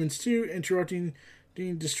Destroy All Humans 2, interrupting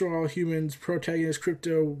Destroy All Humans protagonist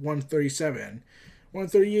Crypto 137.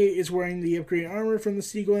 138 is wearing the upgraded armor from the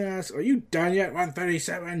sequel and asks, "Are you done yet,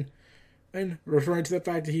 137? And referring to the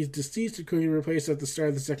fact that he's deceased and quickly replaced at the start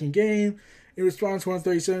of the second game. In response,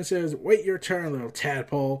 137 says, "Wait your turn, little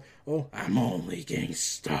tadpole. Oh, I'm only getting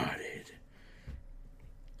started."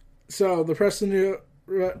 So, the press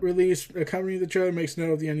release accompanying the trailer makes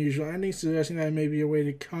note of the unusual ending, suggesting that it may be a way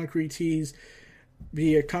to concrete tease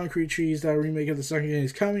that a remake of the second game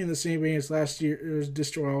is coming in the same vein as last year's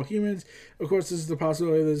Destroy All Humans. Of course, this is the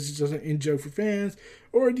possibility that this is just an in-joke for fans,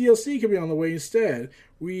 or a DLC could be on the way instead.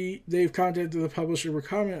 They've contacted the publisher for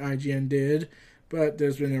comment, IGN did, but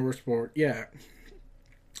there's been no report yet.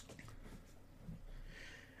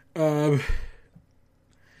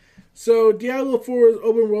 So Diablo 4's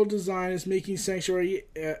open world design is making Sanctuary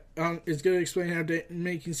is going to explain how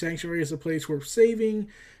making Sanctuary is a place worth saving.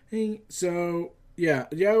 So yeah,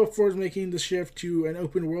 Diablo 4 is making the shift to an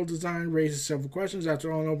open world design raises several questions.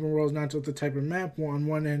 After all, an open world is not just the type of map. On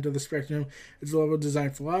one end of the spectrum, it's a level of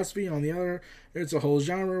design philosophy. On the other, it's a whole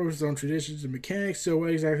genre with its own traditions and mechanics. So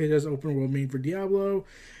what exactly does open world mean for Diablo?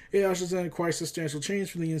 It ushers in a quite substantial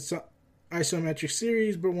change from the isometric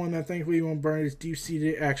series, but one that thankfully won't burn its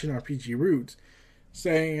deep-seated action RPG roots.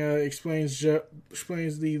 Explains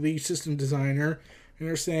the lead system designer. And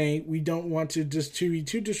they're saying, we don't want to be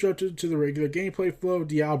too disruptive to the regular gameplay flow of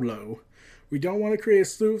Diablo. We don't want to create a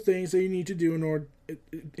slew of things that you need to do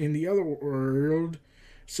in the other world,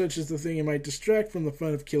 such as the thing it might distract from the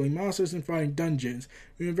fun of killing monsters and fighting dungeons.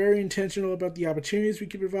 We've been very intentional about the opportunities we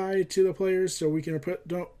can provide to the players, so we can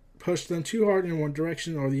don't push them too hard in one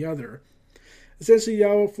direction or the other. Essentially,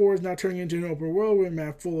 Diablo 4 is now turning into an open world with a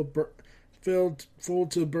map full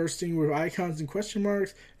to bursting with icons and question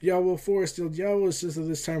marks. Diablo 4 is still Diablo. It's just that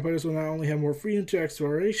this time players will not only have more freedom to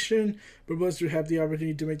exploration, but Blizzard have the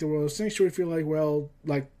opportunity to make the world of Sanctuary feel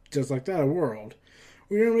just like that, a world.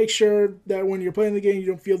 We're going to make sure that when you're playing the game, you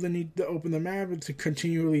don't feel the need to open the map and to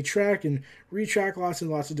continually track and retrack lots and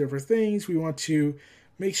lots of different things. We want to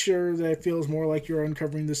make sure that it feels more like you're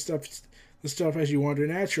uncovering the stuff as you wander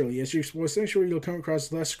naturally. As you explore Sanctuary, you'll come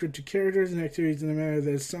across less scripted characters and activities in a manner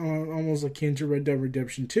that's almost akin to Red Dead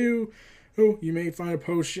Redemption 2. You may find a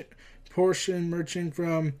portion merchant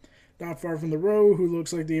from not far from the road who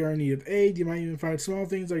looks like they are in need of aid. You might even find small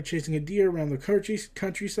things like chasing a deer around the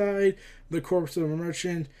countryside, the corpse of a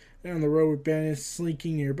merchant on the road with bandits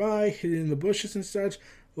slinking nearby, hidden in the bushes and such.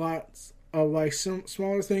 Lots of some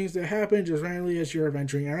smaller things that happen just randomly as you're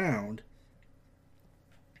venturing around.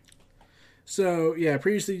 So, yeah,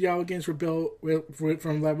 previously Diablo games were built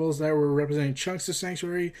from levels that were representing chunks of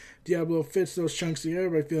Sanctuary. Diablo fits those chunks together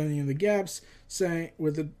by filling in the gaps,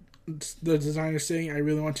 with the designer saying, "I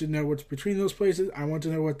really want to know what's between those places. I want to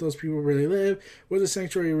know what those people really live. What does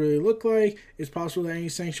Sanctuary really look like? It's possible that any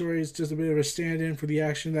Sanctuary is just a bit of a stand-in for the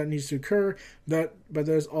action that needs to occur, but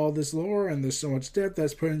there's all this lore and there's so much depth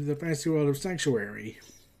that's put into the fantasy world of Sanctuary."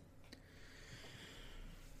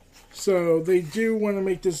 So they do want to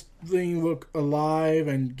make this thing look alive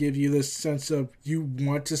and give you this sense of you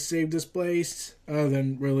want to save this place, other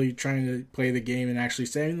than really trying to play the game and actually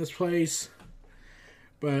saving this place.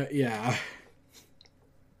 But yeah.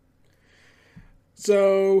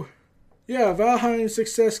 So yeah, Valheim's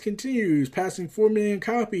success continues, passing 4 million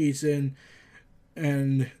copies and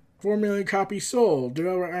 4 million copies sold.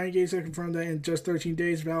 Developer Iron Games have confirmed that in just 13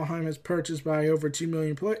 days, Valheim has purchased by over 2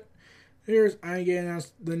 million players. Iron Games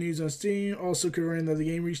announced the news on Steam, also confirming that the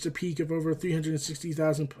game reached a peak of over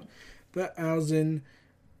 360,000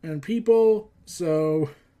 people.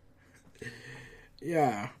 So,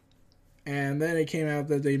 yeah. And then it came out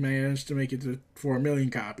that they managed to make it to 4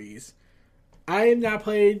 million copies. I have not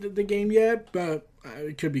played the game yet, but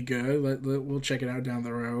it could be good. We'll check it out down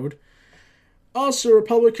the road. Also,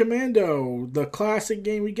 Republic Commando, the classic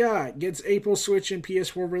game we got, gets April Switch and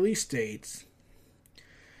PS4 release dates.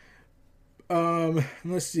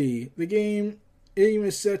 Let's see. The game aim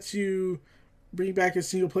is set to bring back a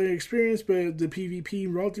single player experience, but the PvP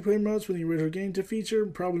multiplayer modes from the original game to feature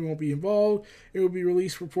probably won't be involved. It will be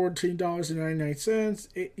released for $14.99.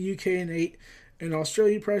 UK and $8 in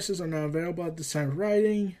Australia prices are not available at this time of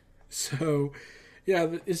writing. So,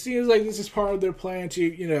 yeah, it seems like this is part of their plan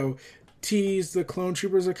to, tease the clone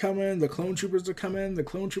troopers are coming, the clone troopers are coming, the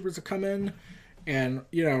clone troopers are coming, and,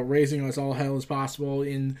 raising as all hell as possible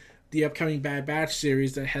in the upcoming Bad Batch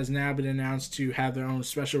series that has now been announced to have their own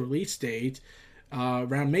special release date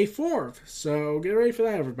around May 4th. So get ready for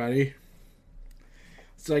that, everybody.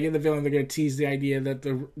 So I get the feeling they're going to tease the idea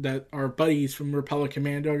that our buddies from Republic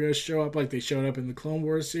Commando are going to show up like they showed up in the Clone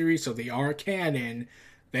Wars series. So they are canon.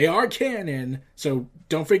 They are canon. So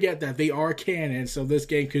don't forget that they are canon. So this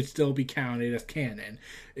game could still be counted as canon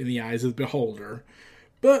in the eyes of the beholder.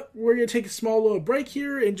 But we're going to take a small little break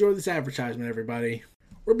here. Enjoy this advertisement, everybody.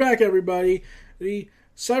 We're back, everybody. The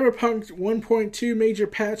Cyberpunk 1.2 major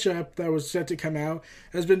patch-up that was set to come out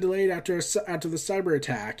has been delayed after the cyber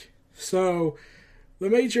attack. So,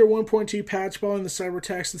 the major 1.2 patch following the cyber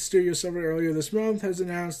attacks the studio suffered earlier this month has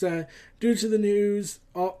announced that due to the news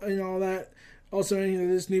and all that, also meaning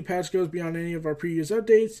that this new patch goes beyond any of our previous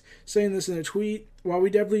updates, saying this in a tweet. While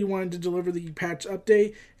we definitely wanted to deliver the patch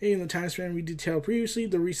update in the time span we detailed previously,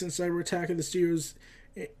 the recent cyber attack of the studio's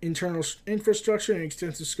internal infrastructure and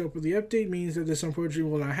extensive scope of the update means that this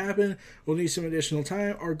unfortunately will not happen. We'll need some additional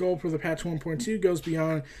time. Our goal for the patch 1.2 goes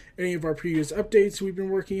beyond any of our previous updates we've been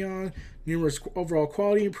working on, numerous overall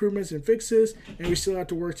quality improvements and fixes, and we still have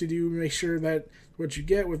to work to do to make sure that what you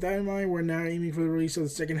get. With that in mind, we're now aiming for the release of the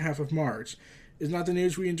second half of March. It's not the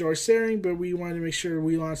news we enjoy sharing, but we wanted to make sure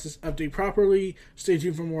we launch this update properly. Stay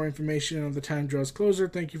tuned for more information as the time draws closer.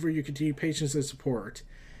 Thank you for your continued patience and support.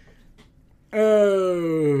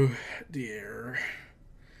 Oh, dear.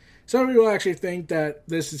 Some people actually think that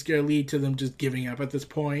this is going to lead to them just giving up at this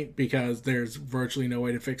point because there's virtually no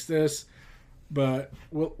way to fix this. But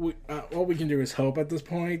what we can do is hope at this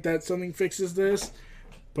point that something fixes this.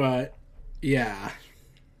 But, yeah.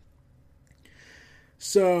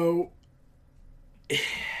 So,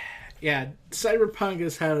 yeah, Cyberpunk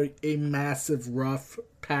has had a massive rough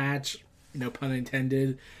patch, no pun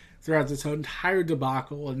intended, throughout this entire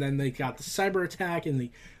debacle, and then they got the cyber attack and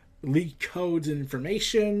the leaked codes and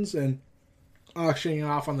informations and auctioning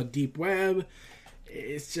off on the deep web.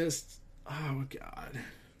 It's just, oh god.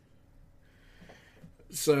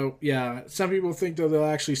 So, yeah, some people think that they'll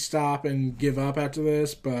actually stop and give up after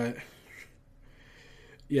this, but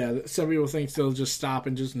yeah, some people think they'll just stop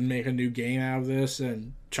and just make a new game out of this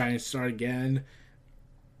and try and start again.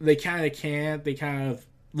 They kind of can't. They kind of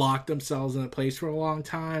locked themselves in a place for a long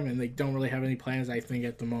time, and they don't really have any plans, I think,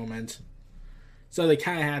 at the moment. So they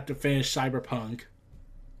kind of have to finish Cyberpunk.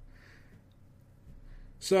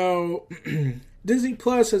 So, Disney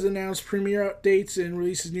Plus has announced premiere updates and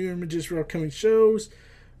releases new images for upcoming shows.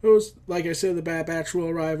 Those, like I said, the Bad Batch will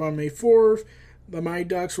arrive on May 4th. The Mighty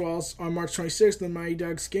Ducks will also, on March 26th. The Mighty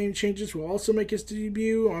Ducks Game Changers will also make its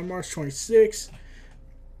debut on March 26th.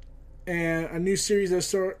 And a new series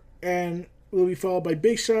will be followed by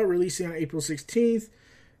Big Shot, releasing on April 16th.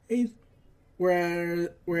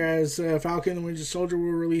 Whereas Falcon and the Winter Soldier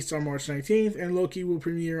will release on March 19th, and Loki will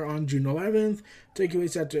premiere on June 11th, taking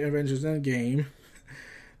place after Avengers Endgame.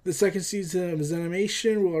 The second season of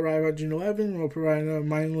Zenimation will arrive on June 11th and will provide a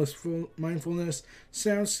mindfulness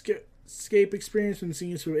soundscape experience from the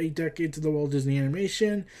scenes for 8 decades of the Walt Disney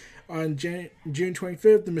Animation. On June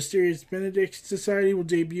 25th, the Mysterious Benedict Society will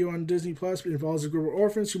debut on Disney Plus. It involves a group of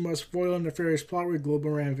orphans who must foil a nefarious plot with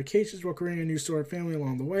global ramifications while creating a new sort of family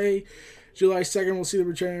along the way. July 2nd, we'll see the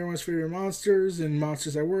return of everyone's favorite monsters and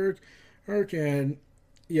Monsters at Work. And,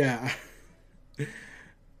 yeah.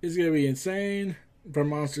 It's going to be insane. From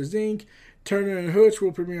Monsters, Inc. Turner and Hooch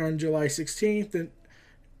will premiere on July 16th.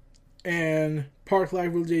 And Park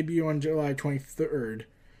Life will debut on July 23rd.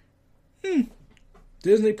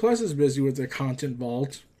 Disney Plus is busy with their content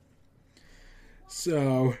vault.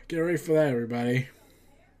 So, get ready for that, everybody.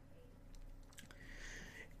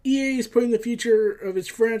 EA is putting the future of its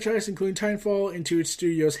franchise, including Titanfall, into its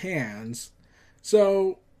studio's hands.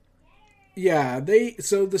 So, yeah,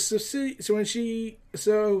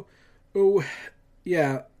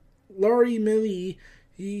 Laurie Millie,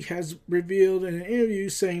 he has revealed in an interview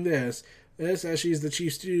saying this as she's the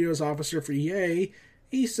chief studios officer for EA.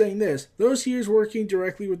 He's saying this: those years working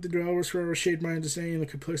directly with the developers forever shaped my understanding of the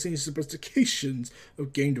complexity and sophistications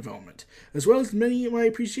of game development, as well as many of my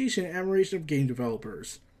appreciation and admiration of game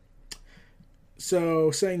developers.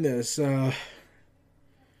 So, saying this,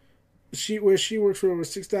 where she works for over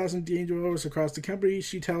 6,000 game developers across the company.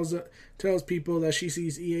 She tells people that she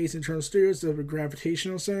sees EA's internal studios as a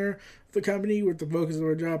gravitational center of the company, with the focus of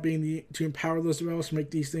her job being to empower those developers to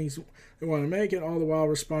make these things they want to make, and all the while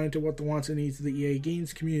responding to what the wants and needs of the EA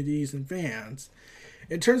games communities and fans.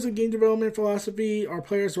 In terms of game development philosophy, our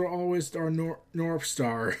players were always our North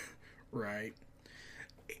Star, right?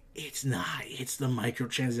 It's not. It's the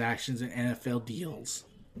microtransactions and NFL deals.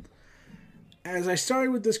 As I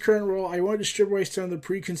started with this current role, I wanted to strip away some of the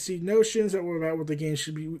preconceived notions that were about what the game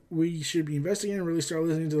we should be investing in, and really start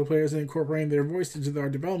listening to the players and incorporating their voice into our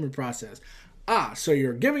development process. So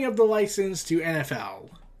you're giving up the license to NFL,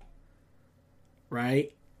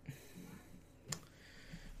 right?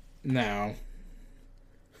 Now,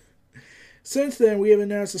 since then, we have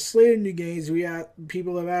announced a slate of new games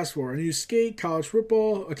people have asked for. A new Skate, College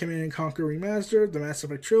Football, a Command & Conquer Remastered, the Mass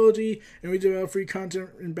Effect Trilogy, and we developed free content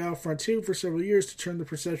in Battlefront 2 for several years to turn the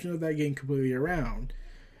perception of that game completely around.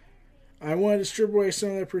 I wanted to strip away some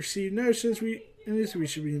of the perceived notions we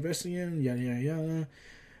should be investing in, yada yada yada.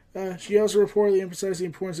 She also reportedly emphasized the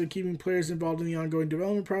importance of keeping players involved in the ongoing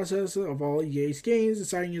development process of all EA's games,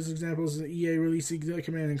 citing as examples the EA releasing the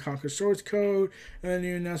Command & Conquer source code and the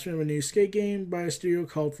new announcement of a new Skate game by a studio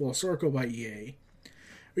called Full Circle by EA.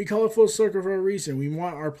 We call it Full Circle for a reason. We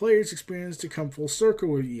want our players' experience to come full circle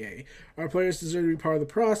with EA. Our players deserve to be part of the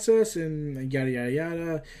process, and yada yada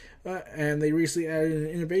yada. And they recently added an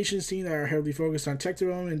innovations team that are heavily focused on tech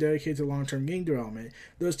development and dedicated to long-term game development.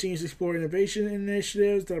 Those teams explore innovation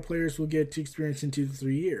initiatives that players will get to experience in 2 to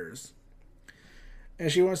 3 years.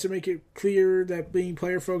 And she wants to make it clear that being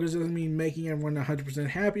player-focused doesn't mean making everyone 100%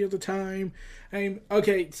 happy at the time.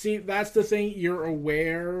 Okay, see, that's the thing. You're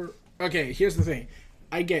aware. Okay, here's the thing.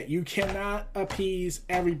 I get you cannot appease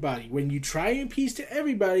everybody. When you try and appease to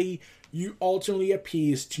everybody, you ultimately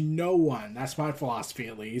appease to no one. That's my philosophy,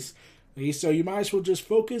 at least. So you might as well just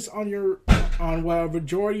focus on what a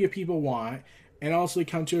majority of people want, and also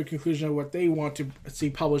come to a conclusion of what they want to see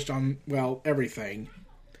published on, well, everything.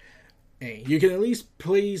 Hey, you can at least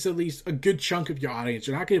please at least a good chunk of your audience.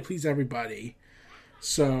 You're not going to please everybody.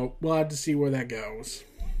 So we'll have to see where that goes.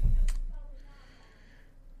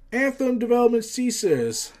 Anthem development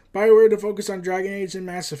ceases. BioWare to focus on Dragon Age and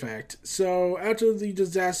Mass Effect. So, after the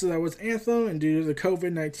disaster that was Anthem, and due to the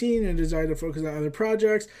COVID-19 and desire to focus on other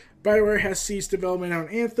projects, BioWare has ceased development on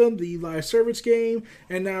Anthem, the live service game,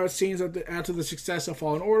 and now it seems that after the success of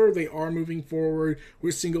Fallen Order, they are moving forward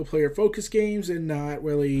with single-player focus games and not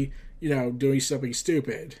really, doing something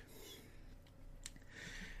stupid.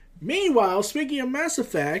 Meanwhile, speaking of Mass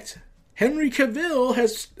Effect, Henry Cavill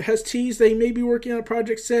has teased that he may be working on a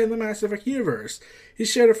project set in the Mass Effect universe. He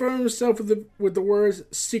shared a photo of himself with the words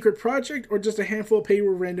 "secret project" or just a handful of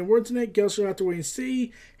paper with random words in it. Girls will have to wait and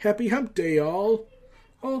see. Happy Hump Day, y'all.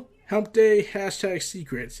 Oh, Hump Day,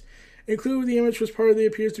 #secrets. Included with the image was part of the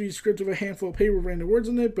appears to be a script of a handful of paper with random words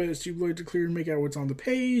in it, but it's too blurry to clearly make out what's on the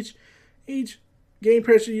page. Each game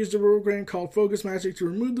pressure used a program called Focus Magic to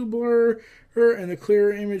remove the blur, and the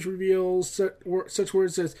clearer image reveals such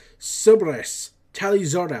words as Subres,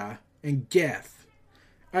 Talizora, and Geth.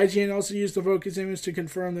 IGN also used the focus image to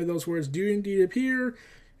confirm that those words do indeed appear.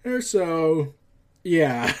 So,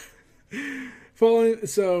 yeah.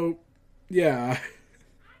 Yeah.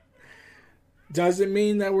 Does it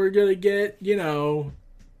mean that we're going to get,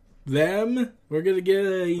 them? We're going to get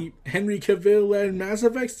a Henry Cavill-led Mass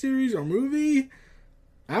Effect series or movie?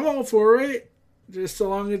 I'm all for it, just so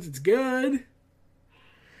long as it's good.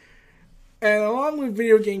 And along with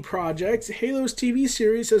video game projects, Halo's TV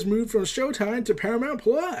series has moved from Showtime to Paramount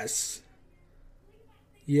Plus.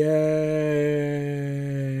 Yay.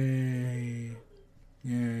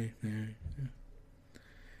 Yay.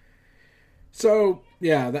 So,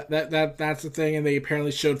 yeah, that's the thing, and they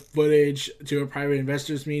apparently showed footage to a private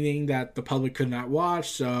investors meeting that the public could not watch,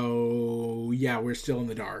 so yeah, we're still in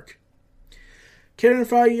the dark. Kevin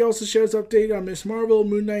Feige also shows update on Ms. Marvel,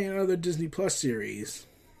 Moon Knight, and other Disney Plus series.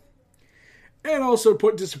 And also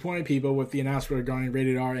disappointed people with the announcement regarding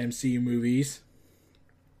rated R MCU movies.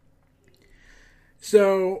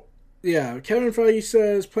 So, yeah, Kevin Feige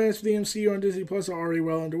says plans for the MCU on Disney Plus are already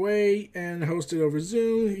well underway and hosted over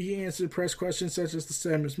Zoom. He answered press questions such as the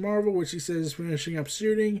set of Ms. Marvel, which he says is finishing up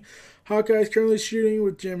shooting. Hawkeye is currently shooting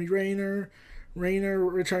with Jeremy Renner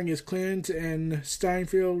returning as Clint, and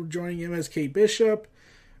Steinfeld joining him as Kate Bishop.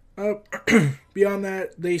 Beyond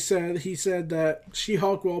that, he said that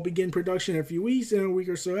She-Hulk will begin production in a few weeks, and a week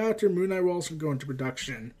or so after, Moon Knight will also go into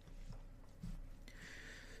production.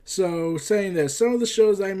 So, saying this, some of the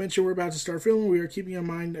shows I mentioned we're about to start filming, we are keeping in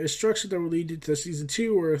mind a structure that will lead to season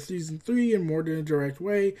 2 or season 3 in more than a direct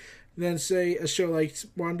way than, say, a show like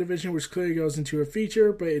WandaVision, which clearly goes into a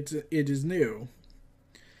feature, but it is new.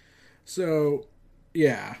 So,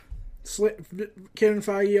 yeah. Kevin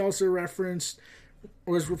Feige also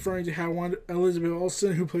was referring to how Elizabeth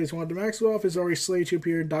Olsen, who plays Wanda Maximoff, is already slated to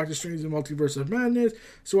appear in Doctor Strange and the Multiverse of Madness.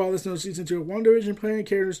 So while there's no season 2 of WandaVision planned,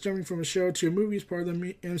 characters jumping from a show to a movie is part of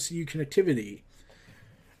the MCU connectivity.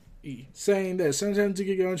 Saying that sometimes you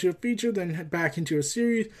could go into a feature, then back into a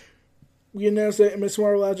series. We announced that Ms.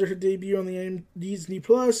 Marvel after her debut on the Disney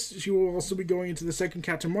Plus. She will also be going into the second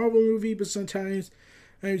Captain Marvel movie, but sometimes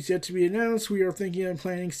it's yet to be announced. We are thinking of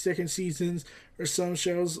planning second seasons for some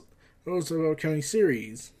shows, also upcoming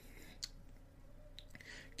series.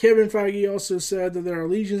 Kevin Feige also said that there are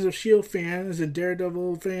legions of S.H.I.E.L.D. fans and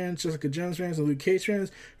Daredevil fans, Jessica Jones fans, and Luke Cage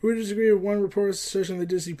fans who would disagree with one reporter's assertion that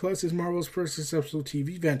Disney Plus is Marvel's first successful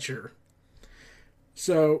TV venture.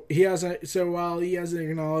 So while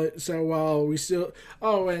we still,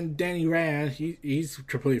 and Danny Rand, he's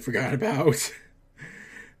completely forgot about.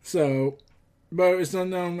 So, but it's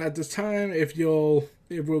unknown at this time if we'll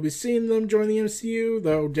be seeing them join the MCU,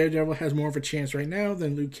 though Daredevil has more of a chance right now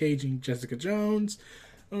than Luke Cage and Jessica Jones.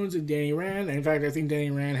 Owns and Danny Rand. In fact, I think Danny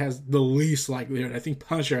Rand has the least likelihood. I think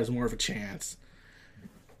Punisher has more of a chance.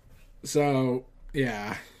 So,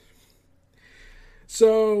 yeah.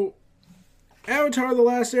 So, Avatar: The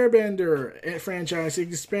Last Airbender franchise is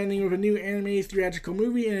expanding with a new animated theatrical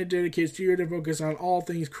movie and a dedicated studio to focus on all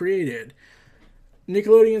things created.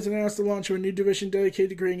 Nickelodeon has announced the launch of a new division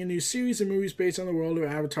dedicated to creating a new series of movies based on the world of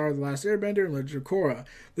Avatar: The Last Airbender and Legend of Korra.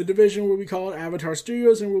 The division will be called Avatar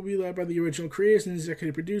Studios and will be led by the original creators and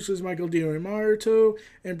executive producers Michael Diamarato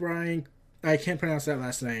and Brian... I can't pronounce that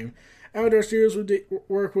last name. Avatar Studios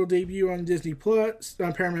will debut on Disney Plus,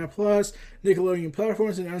 on Paramount Plus, Nickelodeon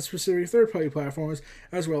platforms, and unspecific third-party platforms,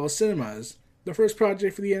 as well as cinemas. The first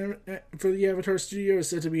project for the Avatar studio is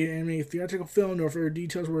said to be an animated theatrical film. No further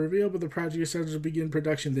details were revealed, but the project is set to begin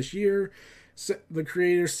production this year. The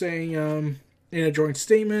creator saying in a joint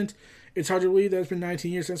statement, "It's hard to believe that it's been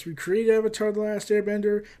 19 years since we created Avatar: The Last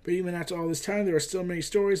Airbender, but even after all this time, there are still many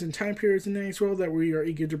stories and time periods in the next world that we are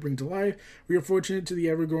eager to bring to life. We are fortunate to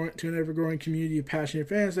an ever-growing community of passionate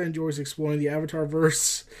fans that enjoys exploring the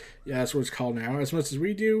Avatar-verse." Yeah, that's what it's called now. As much as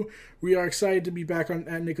we do, we are excited to be back at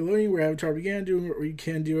Nickelodeon, where Avatar began, doing what we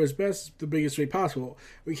can do as best, the biggest way possible.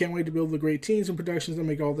 We can't wait to build the great teams and productions that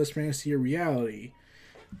make all this fantasy a reality.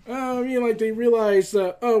 They realized,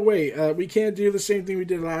 we can't do the same thing we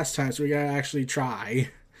did last time, so we gotta actually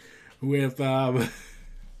try with the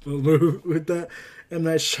M.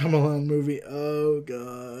 Night Shyamalan movie. Oh,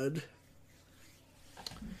 God.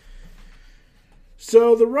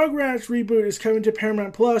 So, the Rugrats reboot is coming to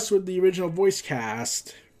Paramount Plus with the original voice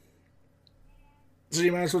cast. So,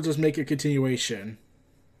 you might as well just make a continuation.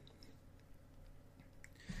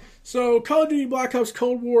 So, Call of Duty Black Ops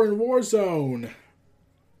Cold War and Warzone.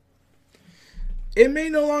 It may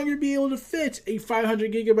no longer be able to fit a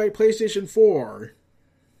 500GB PlayStation 4.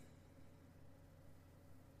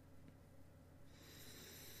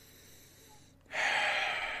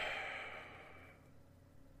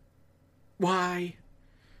 Why?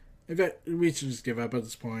 In fact, we should just give up at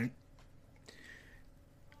this point.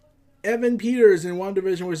 Evan Peters in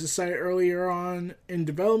WandaVision was decided earlier on in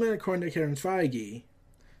development, according to Kevin Feige.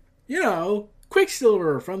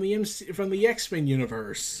 Quicksilver from the X-Men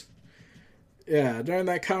universe. Yeah, during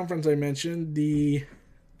that conference I mentioned,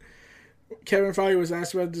 Kevin Feige was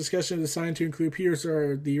asked about the discussion designed to include Peters,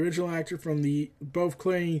 the original actor from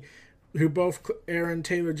Aaron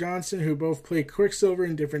Taylor Johnson, who both play Quicksilver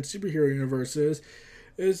in different superhero universes,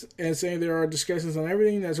 and saying there are discussions on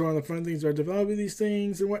everything. That's one of the fun things about developing these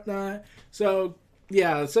things and whatnot. So,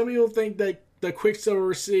 yeah, some people think that the Quicksilver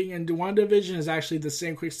we're seeing in WandaVision is actually the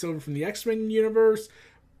same Quicksilver from the X-Men universe,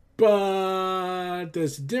 but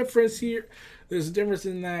there's a difference here. There's a difference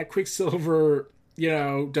in that Quicksilver,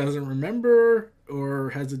 doesn't remember or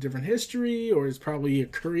has a different history, or is probably a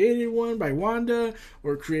created one by Wanda,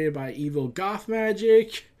 or created by evil goth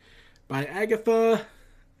magic by Agatha.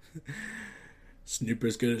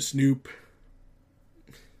 Snooper's gonna snoop.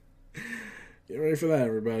 Get ready for that,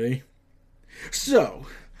 everybody. So,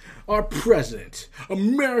 our president,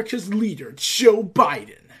 America's leader, Joe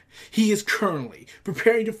Biden, he is currently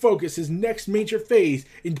preparing to focus his next major phase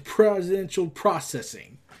into presidential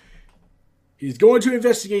processing. He's going to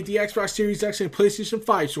investigate the Xbox Series X and PlayStation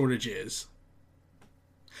 5 shortages.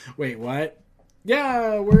 Wait, what?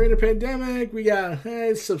 Yeah, we're in a pandemic.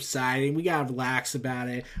 It's subsiding. We gotta relax about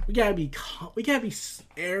it. We gotta be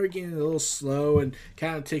arrogant and a little slow and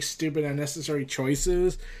kind of take stupid, unnecessary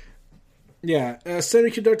choices. Yeah,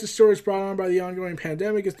 semiconductor shortage brought on by the ongoing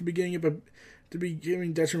pandemic is the beginning of a to be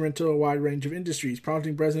giving detrimental to a wide range of industries,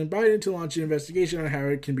 prompting President Biden to launch an investigation on how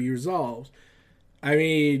it can be resolved. I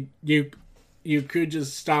mean, you could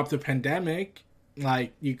just stop the pandemic.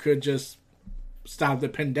 Like, you could just stop the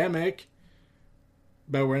pandemic.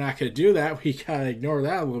 But we're not going to do that. We got to ignore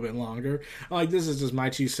that a little bit longer. Like, this is just my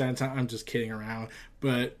 2 cents. I'm just kidding around.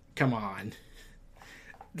 But, come on.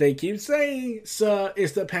 They keep saying, so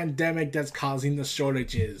it's the pandemic that's causing the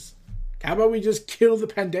shortages. How about we just kill the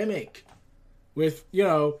pandemic with,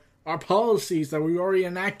 our policies that we already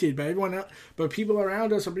enacted, but everyone else, but people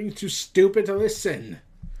around us are being too stupid to listen.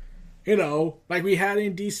 Like we had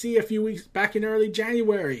in DC a few weeks back in early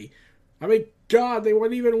January. I mean, God, they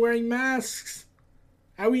weren't even wearing masks.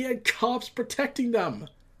 And we had cops protecting them.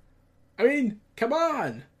 I mean, come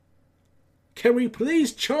on. Can we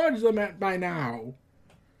please charge them by now?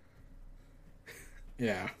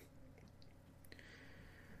 Yeah.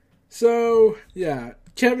 So, yeah.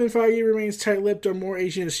 Kevin Feige remains tight-lipped on more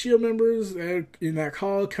Agents of S.H.I.E.L.D. members in that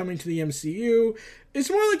call coming to the MCU.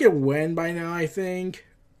 It's more like a when by now, I think.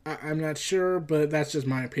 I'm not sure, but that's just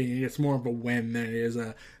my opinion. It's more of a when than it is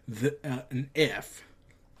an if.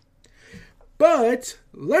 But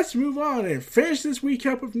let's move on and finish this week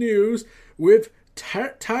up of news with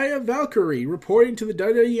Taya Valkyrie reporting to the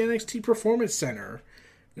WWE NXT Performance Center.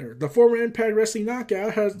 The former Impact Wrestling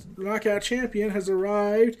Knockout champion has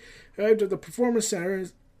arrived at the Performance Center,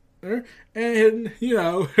 and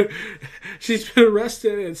she's been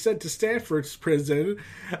arrested and sent to Stanford's prison.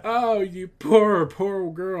 Oh, you poor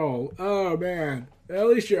girl. Oh man, at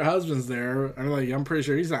least your husband's there. I'm pretty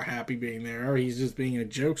sure he's not happy being there. He's just being a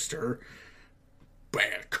jokester.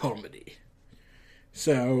 Bad comedy.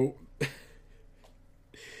 So,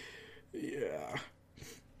 yeah.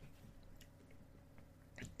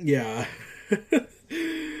 Yeah.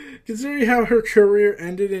 Considering how her career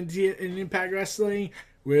ended in Impact Wrestling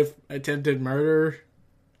with attempted murder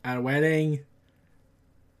at a wedding.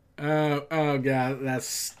 Oh God,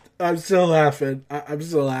 I'm still laughing. I'm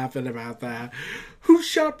still laughing about that. Who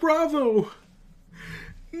shot Bravo?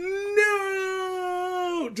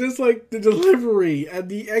 No! Just like the delivery and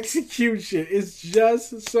the execution is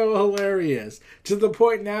just so hilarious. To the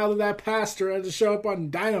point now that pastor had to show up on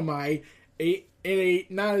Dynamite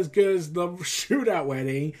not as good as the shootout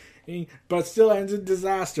wedding, but still ends in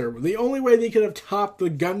disaster. The only way they could have topped the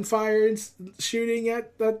gunfire and shooting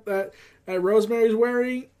at Rosemary's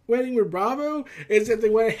wedding with Bravo is if they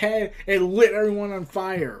went ahead and lit everyone on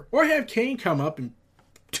fire. Or have Kane come up and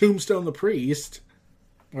tombstone the priest.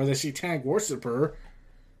 Or the satanic worshiper.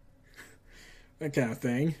 That kind of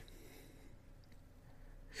thing.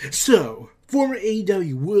 So, former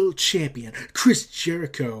AEW World Champion Chris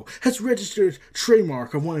Jericho has registered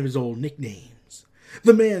trademark on one of his old nicknames.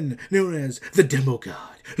 The man known as the Demo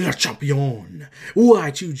God, Le Champion,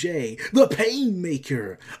 Y2J, the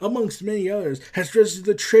Painmaker, amongst many others, has registered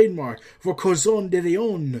the trademark for Corazon de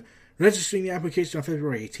Leon, registering the application on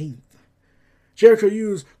February 18th. Jericho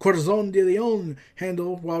used Corazon de Leon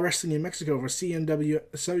handle while wrestling in Mexico for CMWL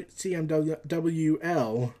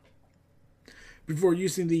before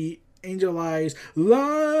using the Angel-Eyes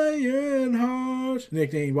Lionheart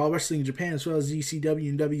nickname while wrestling in Japan as well as ECW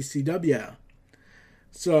and WCW.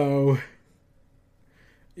 So,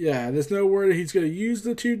 yeah, there's no word that he's going to use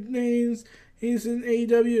the two names. He's in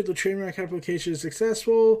AEW if the trademark application is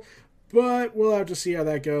successful, but we'll have to see how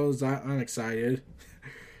that goes. I'm excited.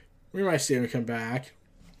 We might see him come back.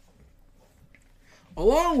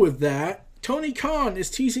 Along with that, Tony Khan is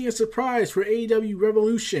teasing a surprise for AEW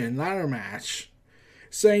Revolution ladder match.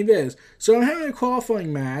 Saying this, so I'm having a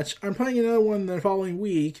qualifying match, I'm playing another one the following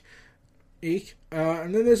week, and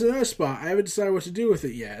then there's another spot. I haven't decided what to do with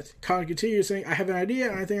it yet. Khan continues saying, I have an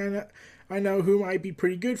idea, and I think I know who might be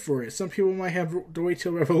pretty good for it. Some people might have to wait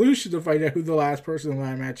till Revolution to find out who the last person in the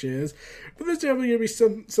ladder match is, but there's definitely going to be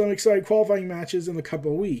some exciting qualifying matches in a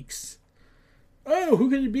couple of weeks. Oh, who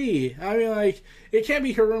could it be? I mean, it can't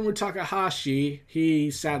be Hiromu Takahashi.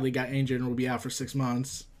 He sadly got injured and will be out for 6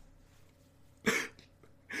 months.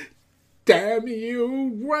 Damn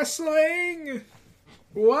you, wrestling!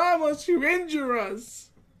 Why must you injure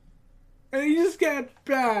us? And he just got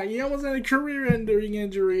back. He almost had a career-ending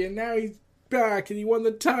injury, and now he's back, and he won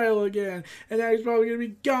the title again, and now he's probably going to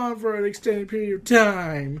be gone for an extended period of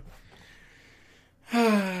time.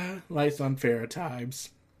 Life's unfair at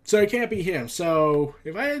times. So it can't be him. So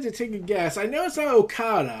if I had to take a guess, I know it's not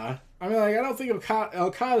Okada. I mean, I don't think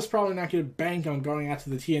Okada's probably not going to bank on going out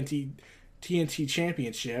to the TNT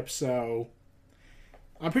Championship, so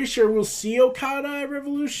I'm pretty sure we'll see Okada at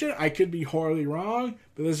Revolution. I could be horribly wrong,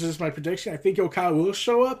 but this is just my prediction. I think Okada will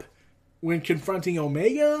show up when confronting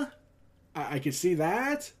Omega. I could see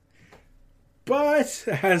that. But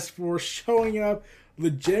as for showing up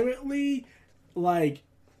legitimately, like,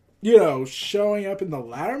 showing up in the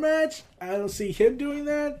ladder match, I don't see him doing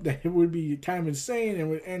that. That would be kind of insane and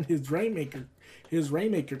would end his Rainmaker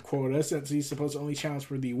quota, since he's supposed to only challenge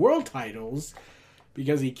for the world titles,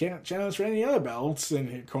 because he can't challenge for any other belts, and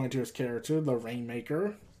according to his character, the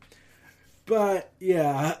Rainmaker. But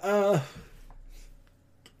yeah,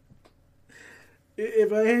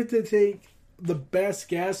 if I had to take the best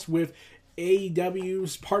guess with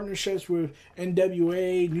AEW's partnerships with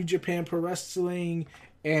NWA, New Japan Pro Wrestling,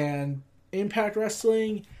 and Impact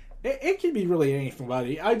Wrestling, it can be really anything,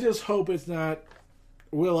 buddy. I just hope it's not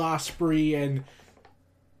Will Ospreay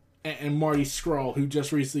and Marty Scurll, who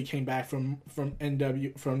just recently came back from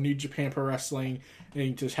New Japan Pro Wrestling,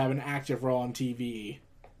 and just have an active role on TV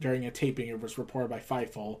during a taping. It was reported by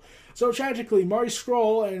Fightful. So tragically, Marty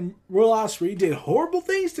Scurll and Will Ospreay did horrible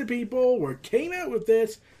things to people, came out with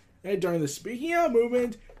this, and during the Speaking Out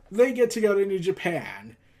movement, they get to go to New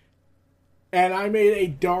Japan. And I made a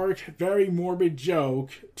dark, very morbid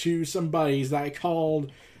joke to some buddies that I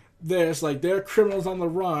called this, like, they're criminals on the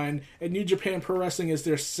run, and New Japan Pro Wrestling is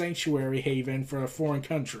their sanctuary haven for a foreign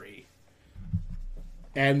country.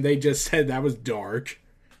 And they just said that was dark.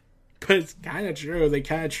 But it's kind of true. They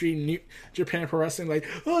kind of treat New Japan Pro Wrestling like,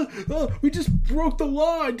 we just broke the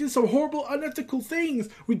law and did some horrible, unethical things.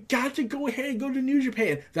 We got to go ahead and go to New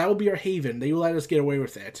Japan. That will be our haven. They will let us get away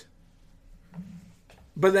with it.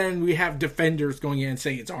 But then we have defenders going in and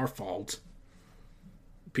saying it's our fault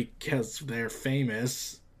because they're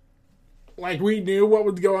famous. Like we knew what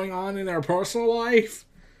was going on in their personal life.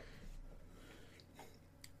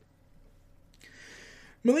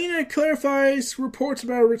 Melina clarifies reports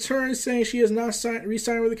about her return, saying she has not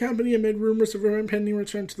re-signed with the company amid rumors of her impending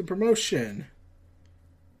return to the promotion.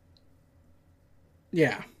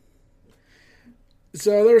 Yeah.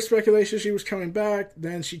 So there was speculation she was coming back.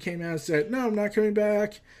 Then she came out and said, no, I'm not coming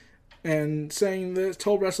back. And saying this,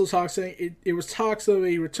 told WrestleTalk, saying it was talks of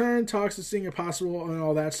a return, talks of seeing it possible, and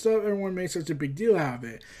all that stuff. Everyone made such a big deal out of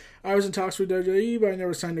it. I was in talks with WWE, but I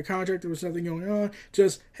never signed a contract. There was nothing going on.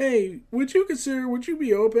 Just, hey, would you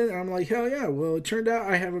be open? And I'm like, hell yeah. Well, it turned out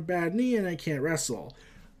I have a bad knee and I can't wrestle.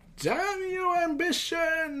 Damn you,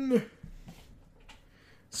 ambition!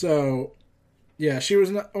 So, yeah, she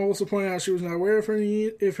was not, also pointing out she was not aware of her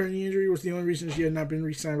knee, if her knee injury was the only reason she had not been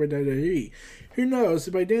re-signed by WWE. Who knows?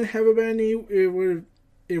 If I didn't have a bad knee,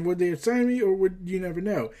 would they have signed me, or would you never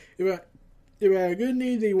know? If I had a good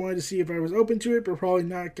knee, they wanted to see if I was open to it, but probably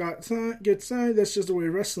not get signed. That's just the way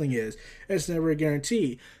wrestling is. It's never a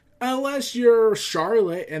guarantee. Unless you're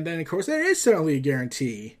Charlotte, and then, of course, that is suddenly a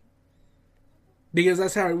guarantee. Because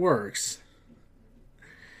that's how it works.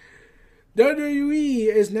 WWE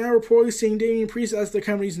is now reportedly seeing Damian Priest as the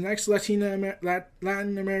company's next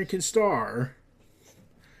Latin American star.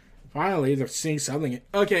 Finally, they're seeing something.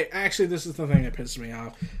 Okay, actually, this is the thing that pisses me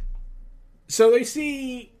off. So they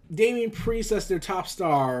see Damian Priest as their top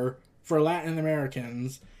star for Latin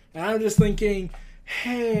Americans, and I'm just thinking,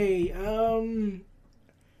 hey,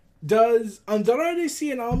 does Andrade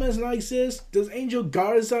Cien Almas not exist? Does Angel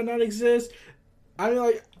Garza not exist? I mean,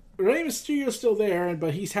 like, Rey Mysterio's still there,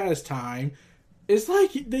 but he's had his time. It's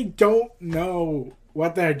like they don't know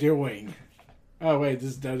what they're doing. Oh, wait,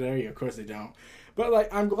 this is WWE. Of course they don't. But,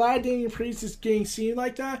 like, I'm glad Damian Priest is getting seen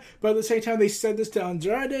like that. But at the same time, they said this to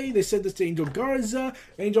Andrade. They said this to Angel Garza.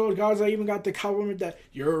 Angel Garza even got the compliment that,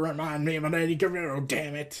 you remind me of an Eddie Guerrero,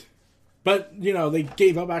 damn it. But, they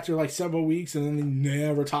gave up after, like, several weeks, and then they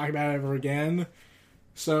never talked about it ever again.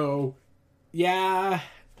 So, yeah.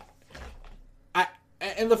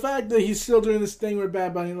 And the fact that he's still doing this thing with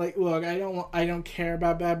Bad Bunny, like, look, I don't care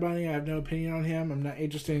about Bad Bunny. I have no opinion on him. I'm not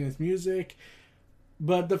interested in his music.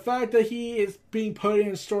 But the fact that he is being put in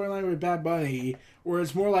a storyline with Bad Bunny, where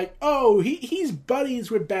it's more like, oh, he's buddies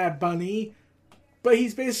with Bad Bunny, but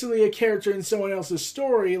he's basically a character in someone else's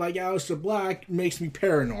story, like Aleister Black, makes me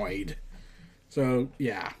paranoid. So,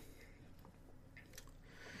 yeah.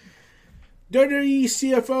 WWE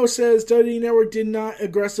CFO says WWE Network did not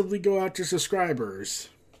aggressively go after subscribers.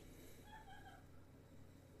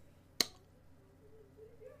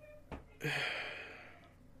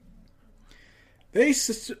 They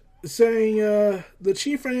saying the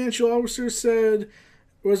chief financial officer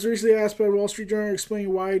was recently asked by Wall Street Journal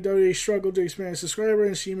explaining why WWE struggled to expand subscribers,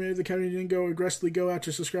 and she admitted the company didn't aggressively go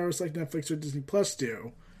after subscribers like Netflix or Disney Plus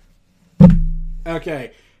do.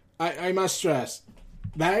 Okay, I must stress,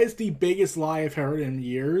 that is the biggest lie I've heard in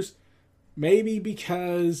years. Maybe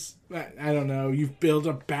because, I don't know, you've built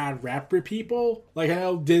a bad rep for people. Like, I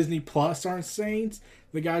know Disney Plus aren't saints.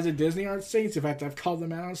 The guys at Disney aren't saints. In fact, I've called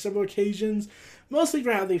them out on several occasions. Mostly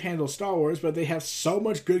for how they've handled Star Wars, but they have so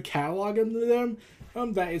much good catalog under them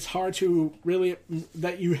that it's hard to really,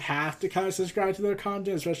 that you have to kind of subscribe to their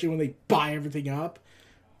content, especially when they buy everything up.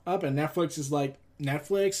 And Netflix is like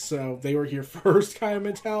Netflix, so they were here first kind of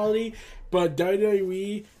mentality. But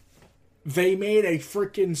WWE, they made a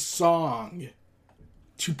freaking song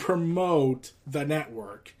to promote the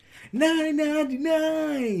network.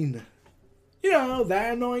 $9.99! You know,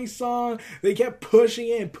 that annoying song. They kept pushing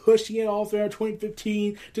it all throughout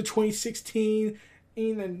 2015 to 2016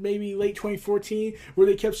 and then maybe late 2014, where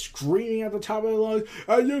they kept screaming at the top of their lungs,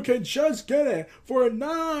 you can just get it for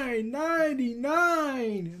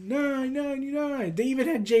 $9.99! $9.99! They even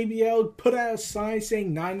had JBL put out a sign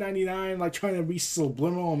saying $9.99, like trying to reach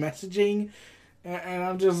subliminal messaging. And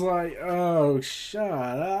I'm just like, oh, shut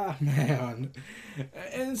up, man.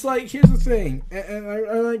 And it's like, here's the thing,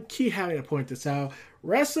 and I keep having to point this out.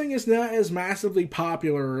 Wrestling is not as massively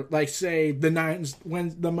popular, like, say, the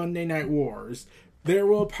Monday Night Wars. There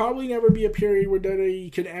will probably never be a period where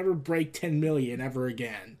WWE could ever break 10 million ever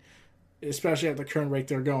again. Especially at the current rate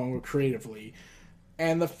they're going with creatively.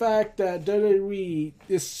 And the fact that WWE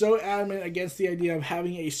is so adamant against the idea of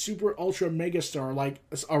having a super ultra megastar like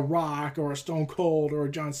a Rock or a Stone Cold or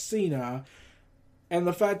a John Cena, and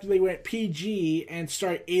the fact that they went PG and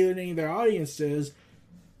start alienating their audiences,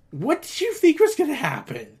 what did you think was going to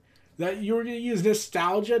happen? That you were going to use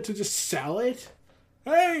nostalgia to just sell it?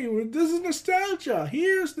 Hey, this is nostalgia.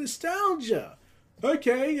 Here's nostalgia.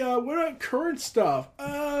 Okay, what about current stuff?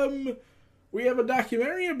 We have a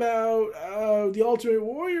documentary about The Ultimate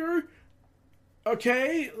Warrior.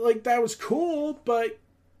 Okay, like, that was cool, but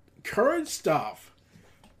current stuff.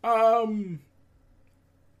 We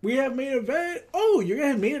have main event. Oh, you're going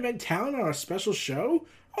to have main event talent on a special show?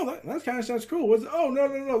 Oh, that kind of sounds cool.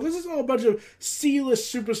 No. This is all a bunch of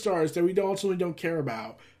C-list superstars that we ultimately don't care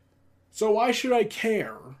about. So why should I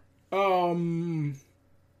care?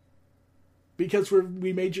 Because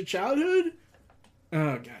we made your childhood?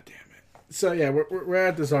 Oh, god damn it. So yeah, we're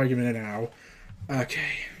at this argument now.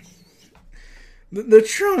 Okay. They're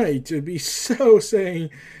trying to be so saying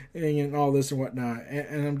and all this and whatnot.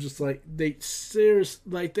 And I'm just like, they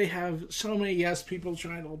have so many yes people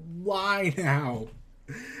trying to lie now.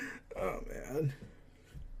 Oh, man.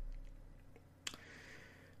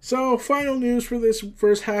 So, final news for this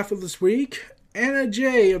first half of this week. Anna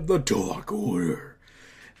Jay of the Dark Order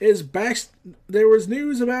is back. There was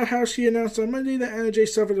news about how she announced on Monday that Anna Jay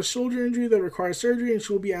suffered a shoulder injury that requires surgery and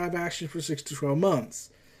she will be out of action for 6 to 12 months.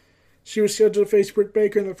 She was scheduled to face Britt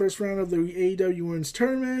Baker in the first round of the AEW Women's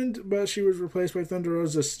Tournament, but she was replaced by Thunder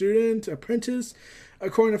Rosa's student, apprentice.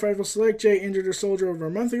 According to Fightful Select, Jay injured her shoulder over a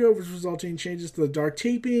month ago, which resulted in changes to the dark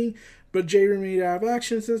taping, but Jay remained out of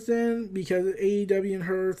action since then because AEW and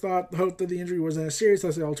her hoped that the injury wasn't as serious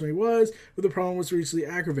as it ultimately was, but the problem was recently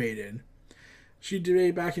aggravated. She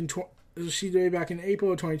debuted back in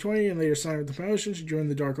April of 2020 and later signed with the promotion. She joined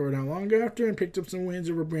the Dark Order not long after and picked up some wins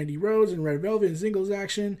over Brandy Rhodes and Red Velvet in singles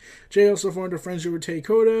action. Jay also formed a friendship with Tay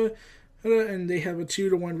Kota, and they have a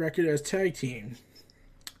 2-1 record as tag team.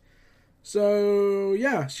 So,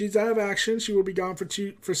 yeah, she's out of action. She will be gone for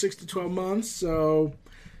 6 to 12 months. So,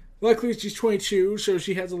 luckily she's 22, so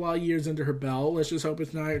she has a lot of years under her belt. Let's just hope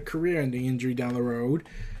it's not a career-ending injury down the road.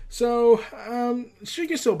 So, she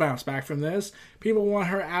can still bounce back from this. People want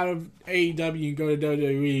her out of AEW and go to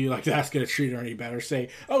WWE, like that's going to treat her any better. Say,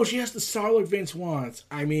 oh, she has the star look Vince wants.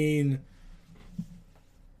 I mean,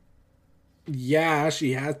 yeah,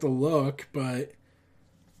 she has the look, but,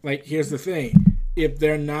 like, here's the thing. If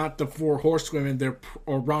they're not the 4 horsewomen,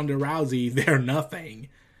 or Ronda Rousey, they're nothing.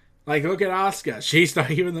 Like, look at Asuka. She's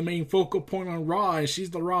not even the main focal point on Raw, and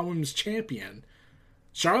she's the Raw Women's Champion.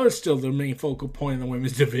 Charlotte's still the main focal point in the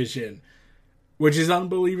women's division, which is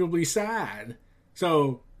unbelievably sad.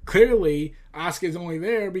 So, clearly, Asuka's only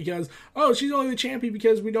there because, she's only the champion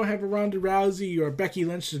because we don't have a Ronda Rousey or Becky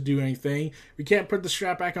Lynch to do anything. We can't put the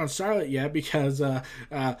strap back on Charlotte yet because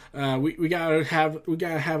we gotta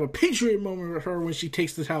have a Patriot moment with her when she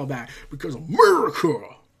takes the title back because of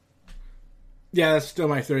America. Yeah, that's still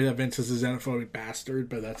my theory that Vince is a xenophobic bastard,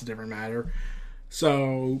 but that's a different matter.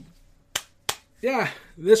 So, yeah,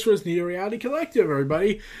 this was Neo Reality Collective,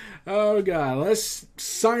 everybody. Oh, God. Let's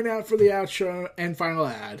sign out for the outro and final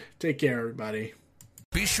ad. Take care, everybody.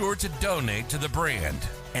 Be sure to donate to the brand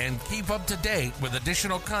and keep up to date with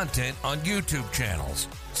additional content on YouTube channels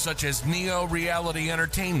such as Neo Reality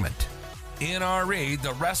Entertainment, NRE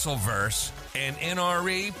The Wrestleverse, and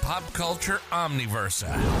NRE Pop Culture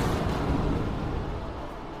Omniversa.